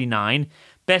have 49.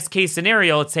 Best case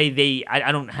scenario, let's say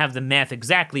I don't have the math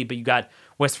exactly, but you got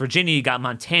West Virginia, you got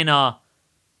Montana.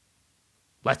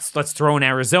 Let's throw in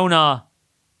Arizona.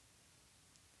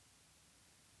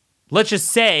 Let's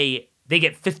just say they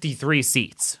get 53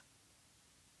 seats.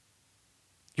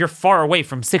 You're far away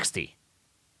from 60.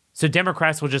 So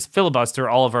Democrats will just filibuster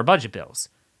all of our budget bills.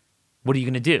 What are you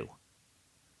going to do?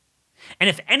 And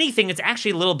if anything, it's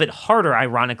actually a little bit harder,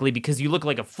 ironically, because you look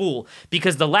like a fool,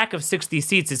 because the lack of 60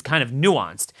 seats is kind of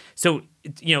nuanced. So,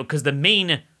 because the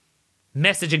main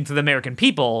messaging to the American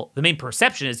people, the main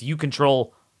perception is you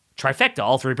control trifecta,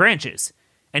 all three branches,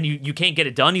 and you can't get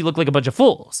it done, you look like a bunch of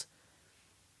fools.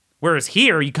 Whereas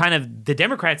here, the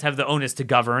Democrats have the onus to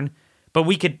govern, but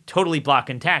we could totally block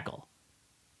and tackle.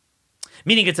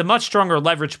 Meaning it's a much stronger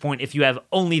leverage point if you have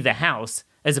only the House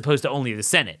as opposed to only the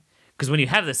Senate. Because when you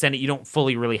have the Senate, you don't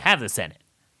fully really have the Senate.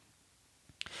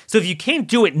 So if you can't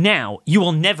do it now, you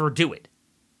will never do it.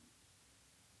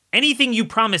 Anything you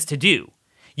promise to do,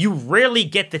 you rarely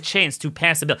get the chance to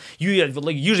pass a bill.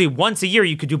 Usually once a year,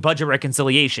 you could do budget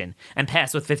reconciliation and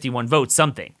pass with 51 votes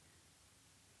something.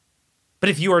 But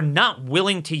if you are not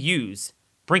willing to use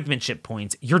brinkmanship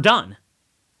points, you're done.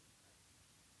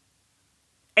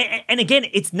 And again,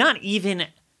 it's not even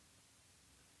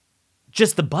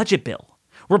just the budget bill.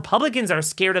 Republicans are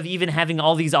scared of even having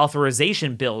all these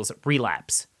authorization bills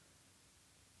relapse.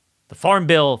 The Farm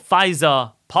Bill,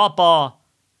 FISA, PAWPAW.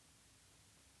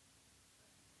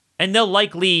 And they'll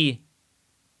likely,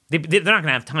 they're not going to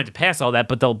have time to pass all that,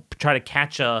 but they'll try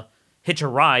to hitch a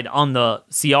ride on the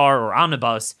CR or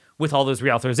omnibus with all those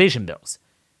reauthorization bills.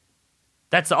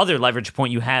 That's the other leverage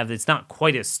point you have. It's not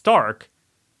quite as stark,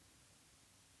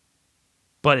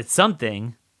 but it's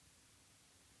something.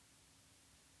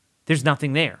 There's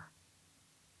nothing there.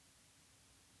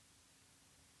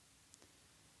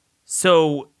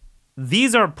 So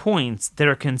these are points that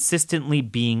are consistently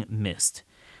being missed.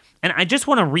 And I just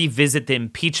want to revisit the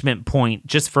impeachment point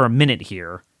just for a minute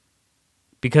here,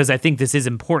 because I think this is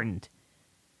important.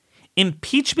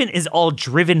 Impeachment is all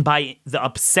driven by the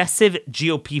obsessive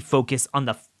GOP focus on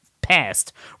the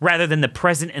past rather than the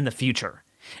present and the future.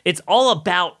 It's all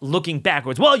about looking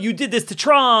backwards. Well, you did this to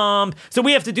Trump, so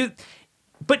we have to do...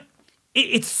 But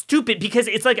It's stupid because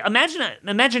it's like,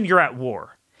 imagine you're at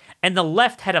war and the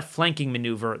left had a flanking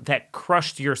maneuver that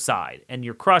crushed your side, and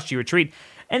you're crushed, you retreat,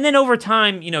 and then over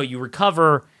time, you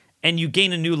recover and you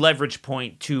gain a new leverage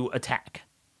point to attack.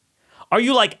 Are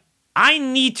you like, I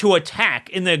need to attack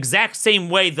in the exact same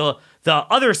way the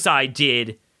other side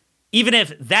did, even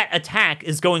if that attack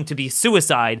is going to be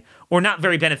suicide or not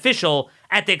very beneficial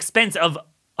at the expense of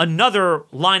another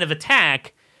line of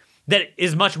attack that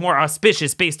is much more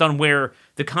auspicious based on where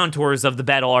the contours of the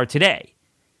battle are today?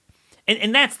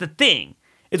 And that's the thing.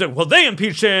 It's like, well, they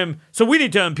impeached him, so we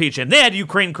need to impeach him. They had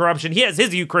Ukraine corruption. He has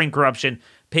his Ukraine corruption.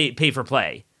 Pay for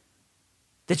play.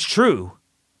 That's true.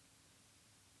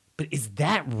 But is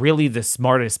that really the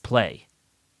smartest play?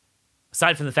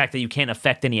 Aside from the fact that you can't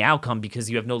affect any outcome because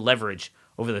you have no leverage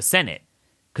over the Senate,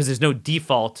 because there's no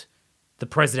default, the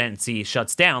presidency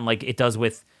shuts down like it does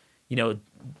with,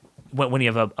 when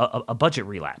you have a budget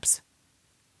relapse.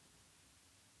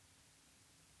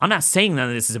 I'm not saying none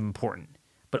of this is important,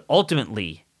 but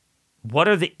ultimately, what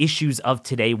are the issues of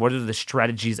today? What are the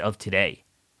strategies of today?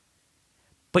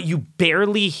 But you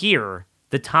barely hear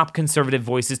the top conservative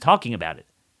voices talking about it.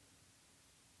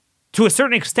 To a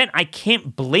certain extent, I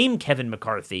can't blame Kevin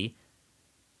McCarthy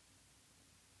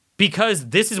because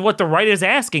this is what the right is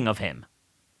asking of him.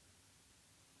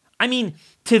 I mean,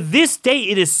 to this day,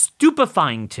 it is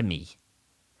stupefying to me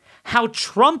how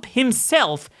Trump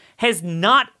himself has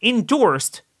not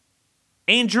endorsed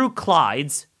Andrew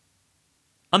Clyde's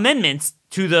amendments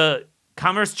to the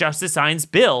Commerce Justice Science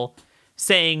Bill,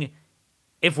 saying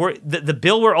if the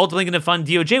bill we're ultimately going to fund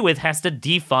DOJ with has to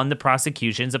defund the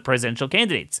prosecutions of presidential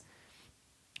candidates.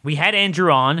 We had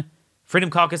Andrew on, Freedom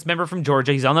Caucus member from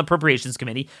Georgia. He's on the Appropriations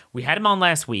Committee. We had him on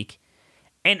last week.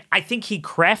 And I think he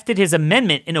crafted his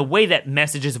amendment in a way that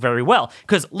messages very well.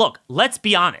 Because, look, let's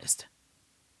be honest.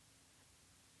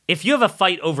 If you have a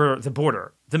fight over the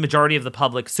border, the majority of the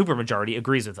public, supermajority,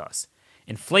 agrees with us.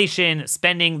 Inflation,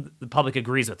 spending, the public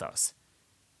agrees with us.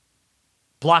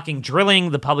 Blocking drilling,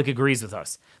 the public agrees with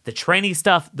us. The tranny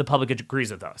stuff, the public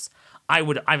agrees with us. I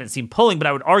haven't seen polling, but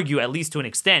I would argue, at least to an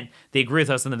extent, they agree with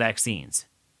us on the vaccines.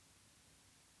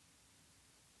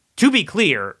 To be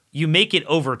clear, you make it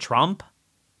over Trump,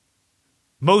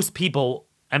 most people,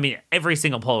 every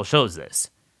single poll shows this.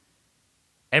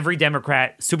 Every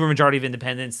Democrat, supermajority of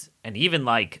independents, and even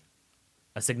like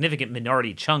a significant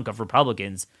minority chunk of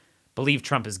Republicans believe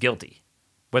Trump is guilty.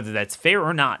 Whether that's fair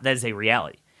or not, that is a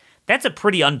reality. That's a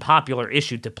pretty unpopular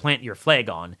issue to plant your flag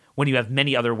on when you have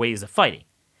many other ways of fighting.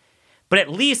 But at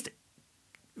least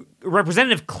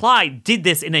Representative Clyde did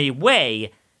this in a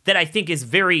way that I think is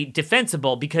very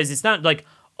defensible, because it's not like,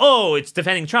 oh, it's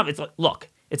defending Trump. It's like, look,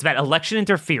 it's about election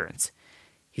interference.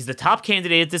 He's the top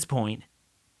candidate at this point.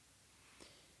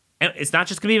 And it's not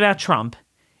just going to be about Trump.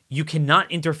 You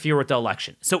cannot interfere with the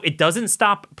election. So it doesn't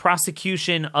stop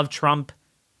prosecution of Trump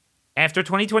after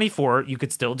 2024. You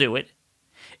could still do it.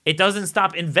 It doesn't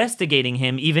stop investigating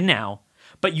him even now.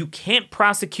 But you can't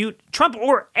prosecute Trump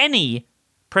or any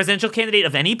presidential candidate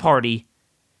of any party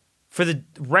for the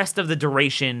rest of the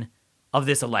duration of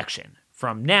this election,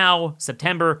 from now,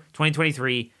 September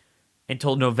 2023,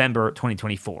 until November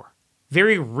 2024.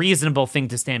 Very reasonable thing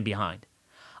to stand behind.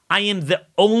 I am the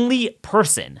only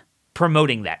person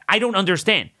promoting that. I don't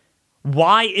understand.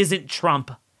 Why isn't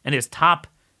Trump and his top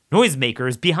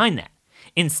noisemakers behind that?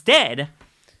 Instead,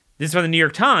 this is from the New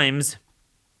York Times,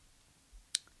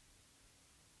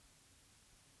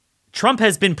 Trump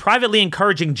has been privately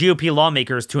encouraging GOP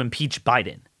lawmakers to impeach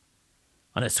Biden.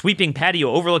 On a sweeping patio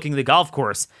overlooking the golf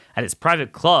course at his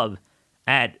private club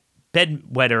at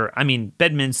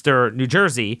Bedminster, New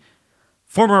Jersey,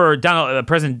 former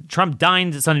President Trump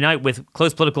dined Sunday night with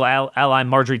close political ally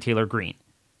Marjorie Taylor Greene.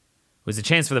 It was a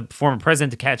chance for the former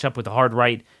president to catch up with the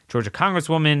hard-right Georgia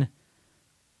congresswoman.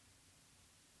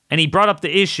 And he brought up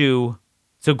the issue,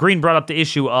 so Greene brought up the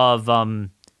issue of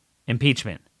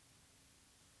impeachment.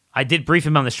 I did brief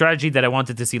him on the strategy that I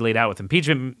wanted to see laid out with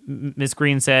impeachment, Ms.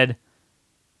 Greene said.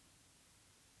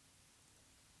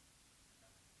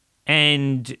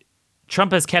 And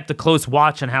Trump has kept a close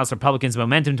watch on House Republicans'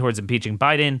 momentum towards impeaching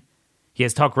Biden. He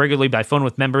has talked regularly by phone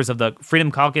with members of the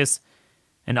Freedom Caucus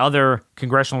and other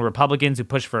congressional Republicans who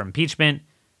push for impeachment.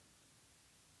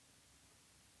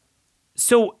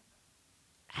 So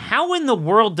how in the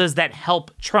world does that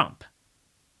help Trump?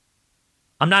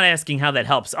 I'm not asking how that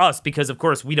helps us because, of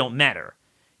course, we don't matter.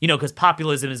 Because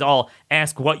populism is all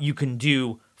ask what you can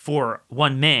do for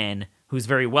one man who's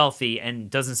very wealthy and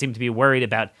doesn't seem to be worried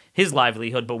about his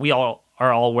livelihood, but we all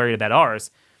are all worried about ours.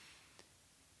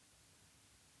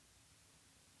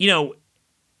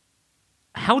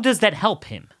 How does that help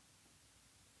him?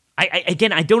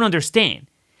 I don't understand.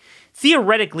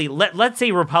 Theoretically, let's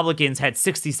say Republicans had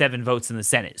 67 votes in the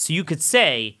Senate. So you could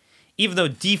say, even though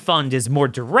defund is more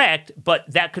direct, but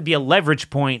that could be a leverage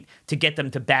point to get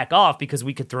them to back off because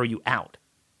we could throw you out.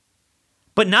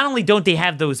 But not only don't they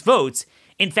have those votes,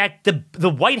 in fact, the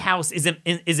White House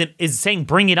is saying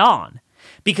bring it on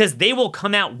because they will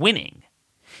come out winning.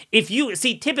 If you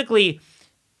see, typically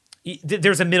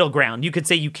there's a middle ground. You could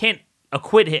say you can't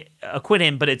acquit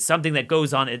him, but it's something that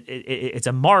goes on. It's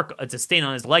a mark. It's a stain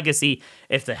on his legacy.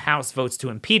 If the House votes to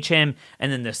impeach him,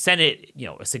 and then the Senate,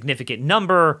 a significant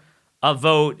number of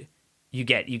vote, you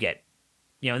get.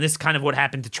 And this is kind of what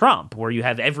happened to Trump, where you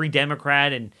have every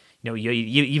Democrat and you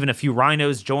even a few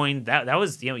rhinos joined. That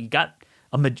was you got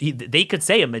they could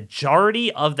say a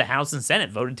majority of the House and Senate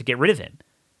voted to get rid of him.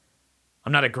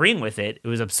 I'm not agreeing with it. It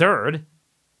was absurd.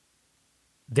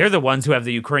 They're the ones who have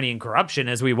the Ukrainian corruption,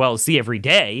 as we well see every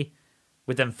day,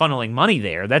 with them funneling money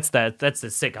there. That's the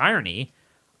sick irony.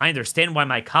 I understand why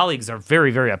my colleagues are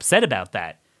very, very upset about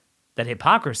that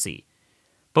hypocrisy.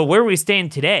 But where we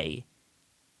stand today,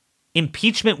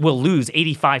 impeachment will lose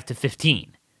 85-15.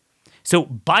 So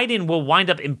Biden will wind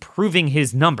up improving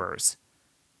his numbers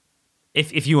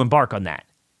if you embark on that.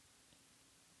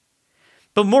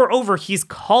 But moreover, he's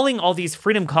calling all these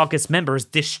Freedom Caucus members,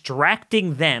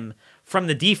 distracting them from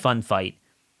the defund fight.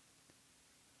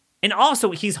 And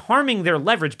also, he's harming their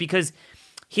leverage because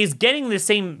he's getting the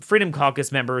same Freedom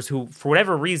Caucus members who, for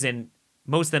whatever reason,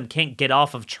 most of them can't get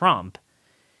off of Trump,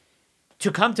 to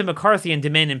come to McCarthy and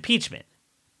demand impeachment.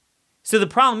 So the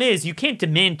problem is, you can't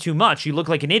demand too much. You look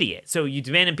like an idiot. So you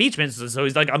demand impeachment, so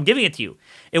he's like, I'm giving it to you.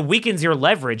 It weakens your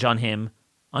leverage on him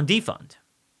on defund.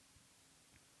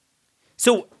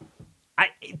 So,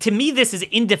 to me, this is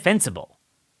indefensible.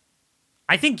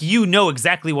 I think you know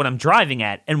exactly what I'm driving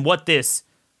at and what this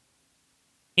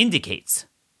indicates.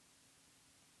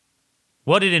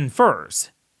 What it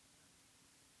infers.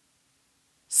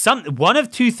 One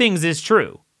of two things is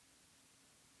true.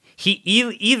 He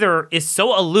either is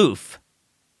so aloof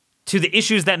to the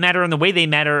issues that matter and the way they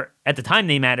matter at the time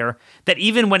they matter, that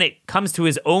even when it comes to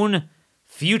his own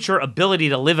future ability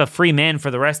to live a free man for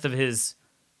the rest of his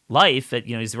life,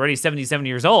 he's already 77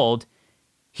 years old,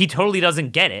 he totally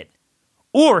doesn't get it,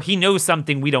 or he knows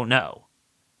something we don't know.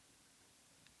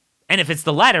 And if it's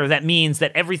the latter, that means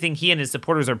that everything he and his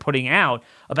supporters are putting out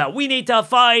about we need to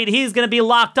fight, he's going to be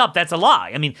locked up, that's a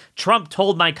lie. I mean, Trump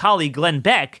told my colleague Glenn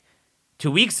Beck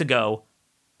 2 weeks ago,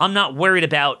 I'm not worried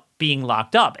about being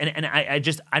locked up. And I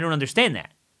don't understand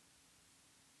that.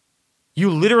 You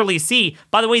literally see,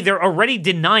 by the way, they're already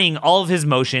denying all of his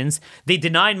motions. They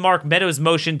denied Mark Meadows'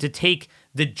 motion to take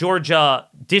the Georgia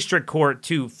District Court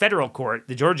to federal court,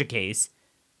 the Georgia case.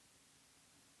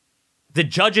 The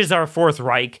judges are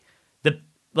forthright.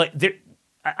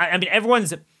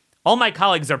 All my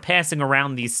colleagues are passing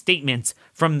around these statements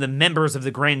from the members of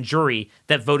the grand jury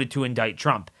that voted to indict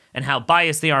Trump and how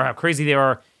biased they are, how crazy they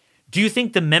are. Do you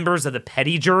think the members of the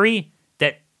petty jury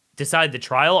that decide the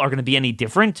trial are going to be any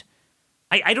different?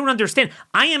 I don't understand.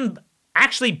 I am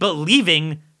actually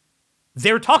believing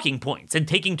their talking points and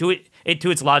taking it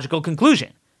to its logical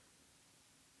conclusion.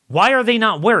 Why are they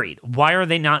not worried? Why are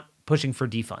they not pushing for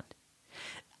defund?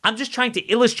 I'm just trying to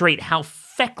illustrate how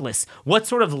feckless, what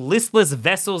sort of listless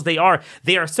vessels they are.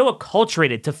 They are so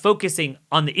acculturated to focusing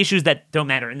on the issues that don't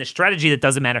matter and the strategy that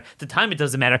doesn't matter, the time it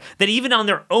doesn't matter, that even on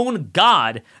their own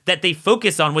God that they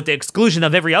focus on with the exclusion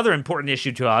of every other important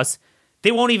issue to us,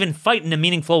 they won't even fight in a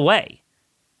meaningful way.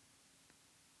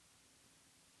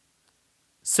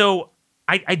 So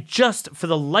I just, for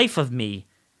the life of me,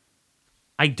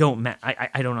 I don't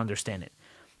understand it.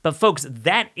 But folks,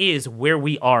 that is where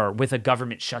we are with a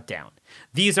government shutdown.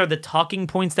 These are the talking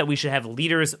points that we should have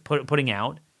leaders putting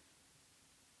out.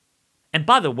 And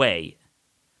by the way,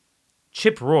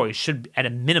 Chip Roy should, at a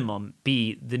minimum,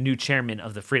 be the new chairman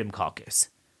of the Freedom Caucus.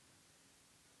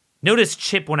 Notice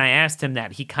Chip, when I asked him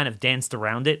that, he kind of danced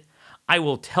around it. I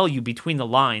will tell you between the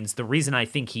lines, the reason I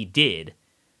think he did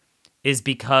is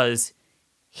because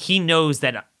he knows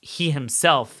that he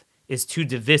himself is too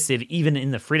divisive, even in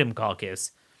the Freedom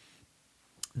Caucus,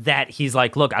 that he's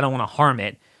like, look, I don't want to harm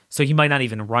it, so he might not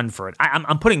even run for it.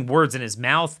 I'm putting words in his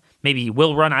mouth. Maybe he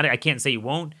will run. I can't say he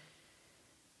won't.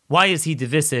 Why is he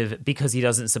divisive? Because he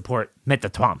doesn't support Meta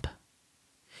Trump.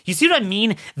 You see what I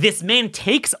mean? This man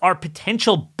takes our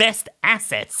potential best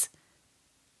assets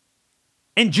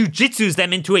and jujitsus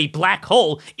them into a black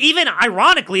hole, even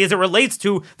ironically as it relates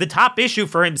to the top issue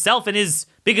for himself and his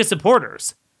biggest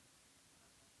supporters.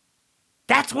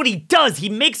 That's what he does. He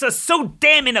makes us so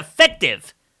damn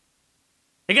ineffective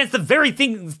against the very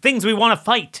things we want to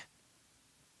fight.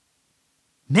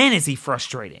 Man, is he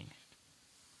frustrating.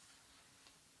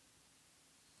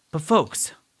 But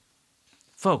folks,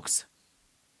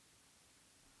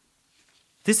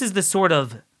 this is the sort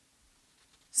of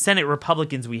Senate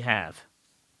Republicans we have.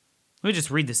 Let me just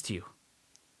read this to you.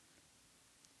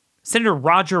 Senator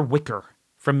Roger Wicker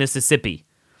from Mississippi.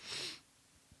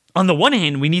 On the one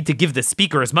hand, we need to give the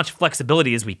speaker as much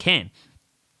flexibility as we can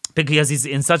because he's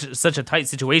in such a tight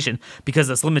situation because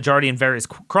of the slim majority and various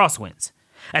crosswinds.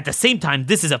 At the same time,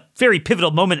 this is a very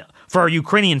pivotal moment for our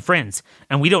Ukrainian friends,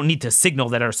 and we don't need to signal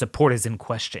that our support is in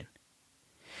question.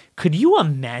 Could you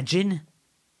imagine?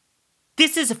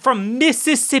 This is from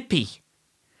Mississippi.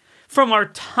 From our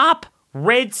top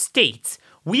red states,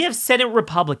 we have Senate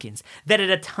Republicans that at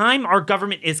a time our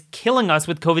government is killing us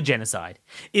with COVID genocide,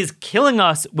 is killing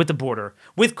us with the border,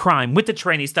 with crime, with the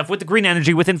tranny stuff, with the green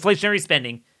energy, with inflationary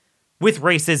spending, with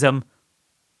racism,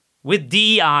 with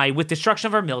DEI, with destruction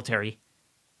of our military.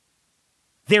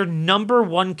 Their number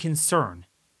one concern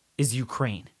is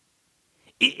Ukraine.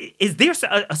 Is there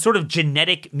a sort of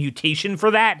genetic mutation for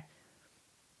that?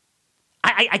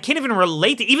 I can't even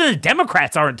relate to, even the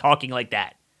Democrats aren't talking like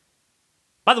that.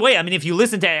 By the way, I mean, if you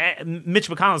listen to Mitch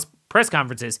McConnell's press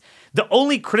conferences, the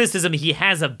only criticism he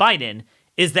has of Biden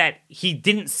is that he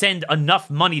didn't send enough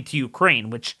money to Ukraine,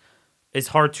 which is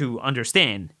hard to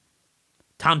understand.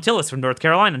 Tom Tillis from North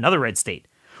Carolina, another red state.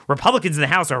 Republicans in the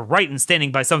House are right in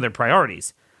standing by some of their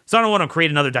priorities, so I don't want to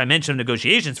create another dimension of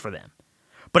negotiations for them.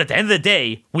 But at the end of the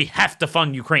day, we have to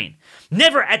fund Ukraine.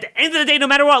 Never, at the end of the day, no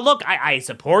matter what, look, I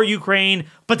support Ukraine,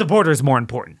 but the border is more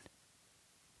important.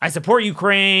 I support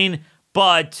Ukraine,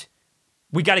 but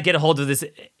we got to get a hold of this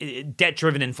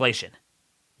debt-driven inflation.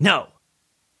 No.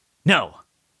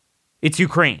 It's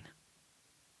Ukraine.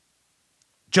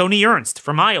 Joni Ernst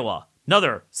from Iowa,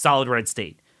 another solid red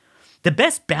state. The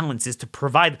best balance is to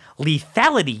provide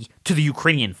lethality to the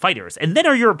Ukrainian fighters, and then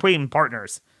our European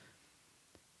partners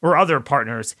or other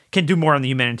partners can do more on the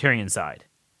humanitarian side.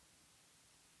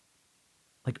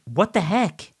 Like, what the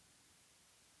heck?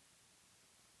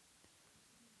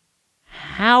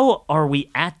 How are we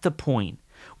at the point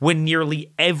when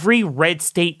nearly every red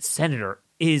state senator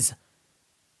is,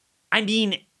 I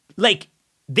mean, like,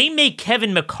 they make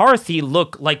Kevin McCarthy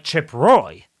look like Chip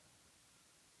Roy.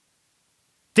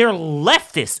 They're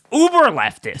leftists, uber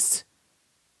leftists.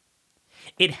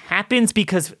 It happens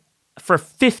because for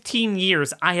 15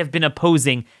 years, I have been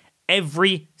opposing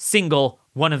every single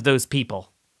one of those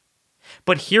people.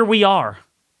 But here we are.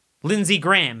 Lindsey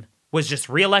Graham was just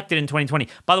reelected in 2020.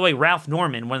 By the way, Ralph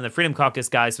Norman, one of the Freedom Caucus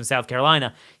guys from South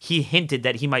Carolina, he hinted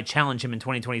that he might challenge him in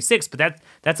 2026, but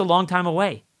that's a long time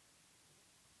away.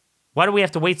 Why do we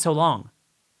have to wait so long?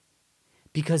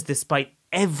 Because despite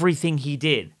everything he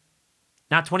did,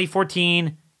 not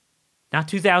 2014, not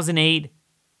 2008,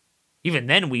 even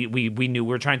then we knew we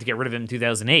were trying to get rid of him in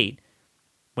 2008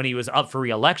 when he was up for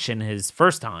re-election his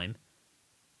first time,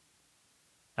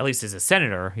 at least as a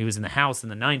senator. He was in the House in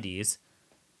the 90s,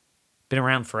 been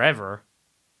around forever.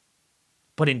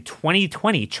 But in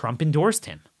 2020, Trump endorsed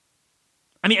him.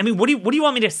 I mean, what do you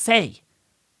want me to say?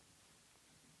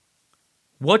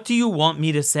 What do you want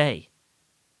me to say?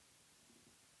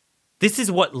 This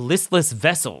is what listless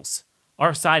vessels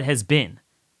our side has been.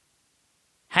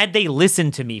 Had they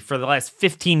listened to me for the last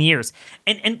 15 years,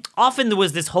 and often there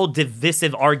was this whole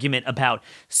divisive argument about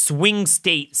swing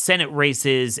state Senate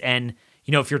races and,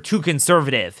 you know, if you're too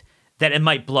conservative, that it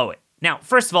might blow it. Now,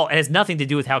 first of all, it has nothing to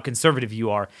do with how conservative you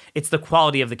are. It's the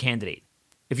quality of the candidate.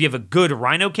 If you have a good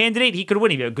rhino candidate, he could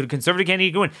win. If you have a good conservative candidate,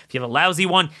 he could win. If you have a lousy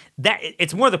one,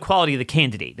 it's more the quality of the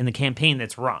candidate and the campaign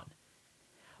that's run.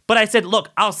 But I said, look,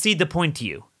 I'll cede the point to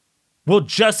you. We'll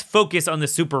just focus on the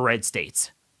super red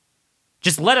states.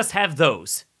 Just let us have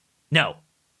those. No.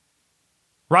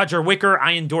 Roger Wicker,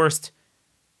 I endorsed.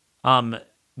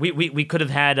 We could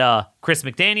have had Chris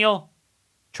McDaniel.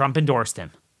 Trump endorsed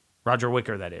him. Roger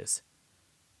Wicker, that is.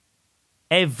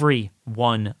 Every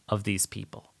one of these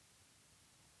people.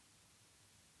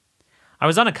 I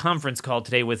was on a conference call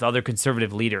today with other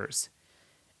conservative leaders,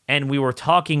 and we were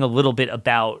talking a little bit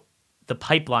about the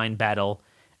pipeline battle,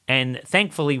 and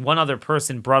thankfully one other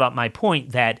person brought up my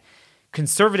point that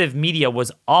conservative media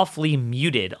was awfully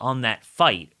muted on that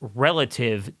fight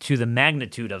relative to the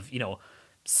magnitude of,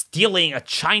 stealing a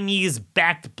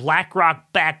Chinese-backed,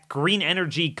 BlackRock-backed green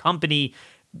energy company,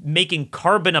 making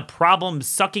carbon a problem,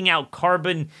 sucking out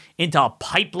carbon into a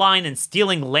pipeline and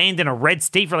stealing land in a red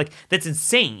state that's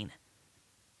insane.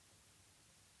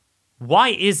 Why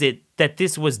is it that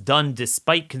this was done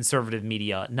despite conservative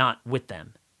media, not with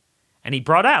them? And he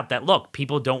brought out that, look,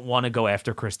 people don't want to go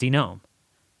after Kristi Noem.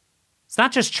 It's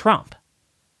not just Trump.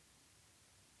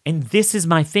 And this is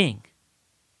my thing.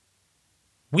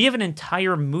 We have an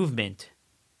entire movement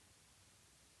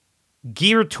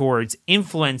geared towards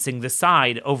influencing the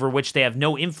side over which they have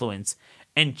no influence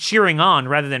and cheering on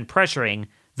rather than pressuring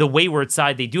the wayward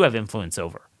side they do have influence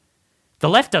over. The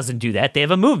left doesn't do that. They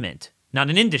have a movement, not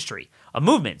an industry, a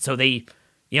movement. So they,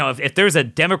 if there's a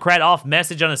Democrat off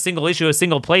message on a single issue, a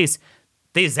single place,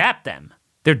 they zap them.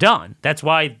 They're done. That's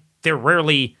why they're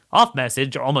rarely off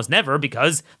message, or almost never,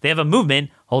 because they have a movement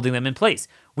holding them in place.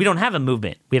 We don't have a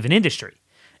movement. We have an industry.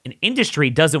 An industry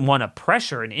doesn't want to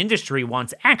pressure. An industry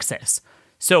wants access.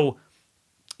 So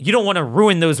you don't want to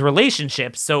ruin those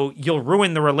relationships, so you'll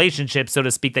ruin the relationship, so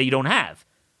to speak, that you don't have,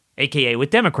 aka with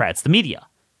Democrats, the media.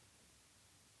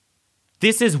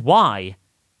 This is why,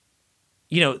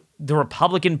 the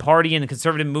Republican Party and the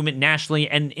conservative movement nationally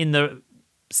and in the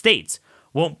states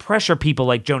won't pressure people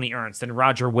like Joni Ernst and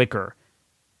Roger Wicker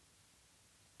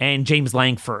and James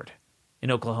Langford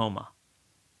in Oklahoma.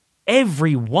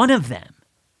 Every one of them.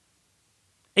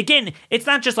 Again, it's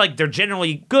not just like they're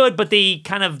generally good, but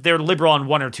they're liberal on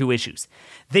one or two issues.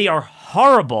 They are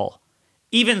horrible,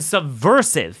 even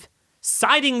subversive,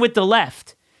 siding with the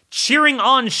left, cheering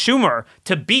on Schumer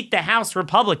to beat the House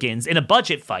Republicans in a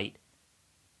budget fight.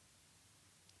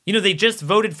 They just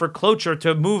voted for cloture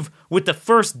to move with the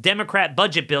first Democrat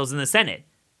budget bills in the Senate.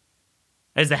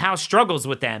 As the House struggles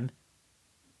with them,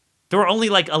 there were only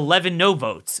 11 no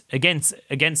votes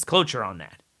against cloture on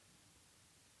that.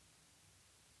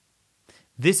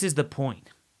 This is the point.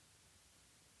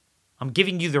 I'm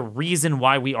giving you the reason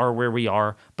why we are where we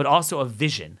are, but also a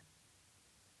vision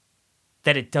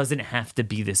that it doesn't have to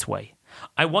be this way.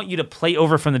 I want you to play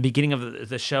over from the beginning of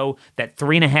the show that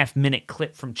 3.5-minute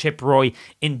clip from Chip Roy,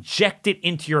 inject it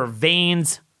into your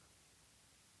veins.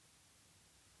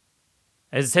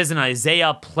 As it says in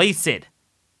Isaiah, place it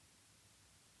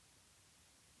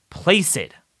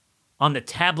on the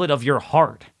tablet of your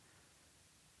heart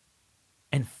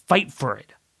and fight for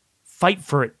it. Fight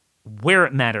for it where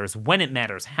it matters, when it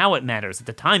matters, how it matters, at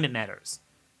the time it matters.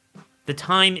 The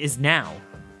time is now.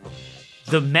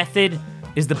 The method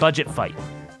is the budget fight.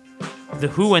 The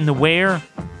who and the where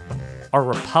are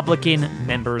Republican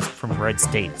members from red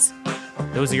states.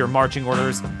 Those are your marching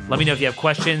orders. Let me know if you have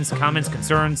questions, comments,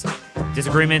 concerns,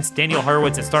 disagreements. Daniel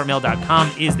Horowitz at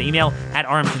startmail.com is the email.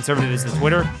 @RMConservative is the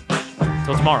Twitter.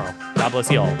 Until tomorrow, God bless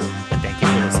you all, and thank you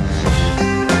for listening.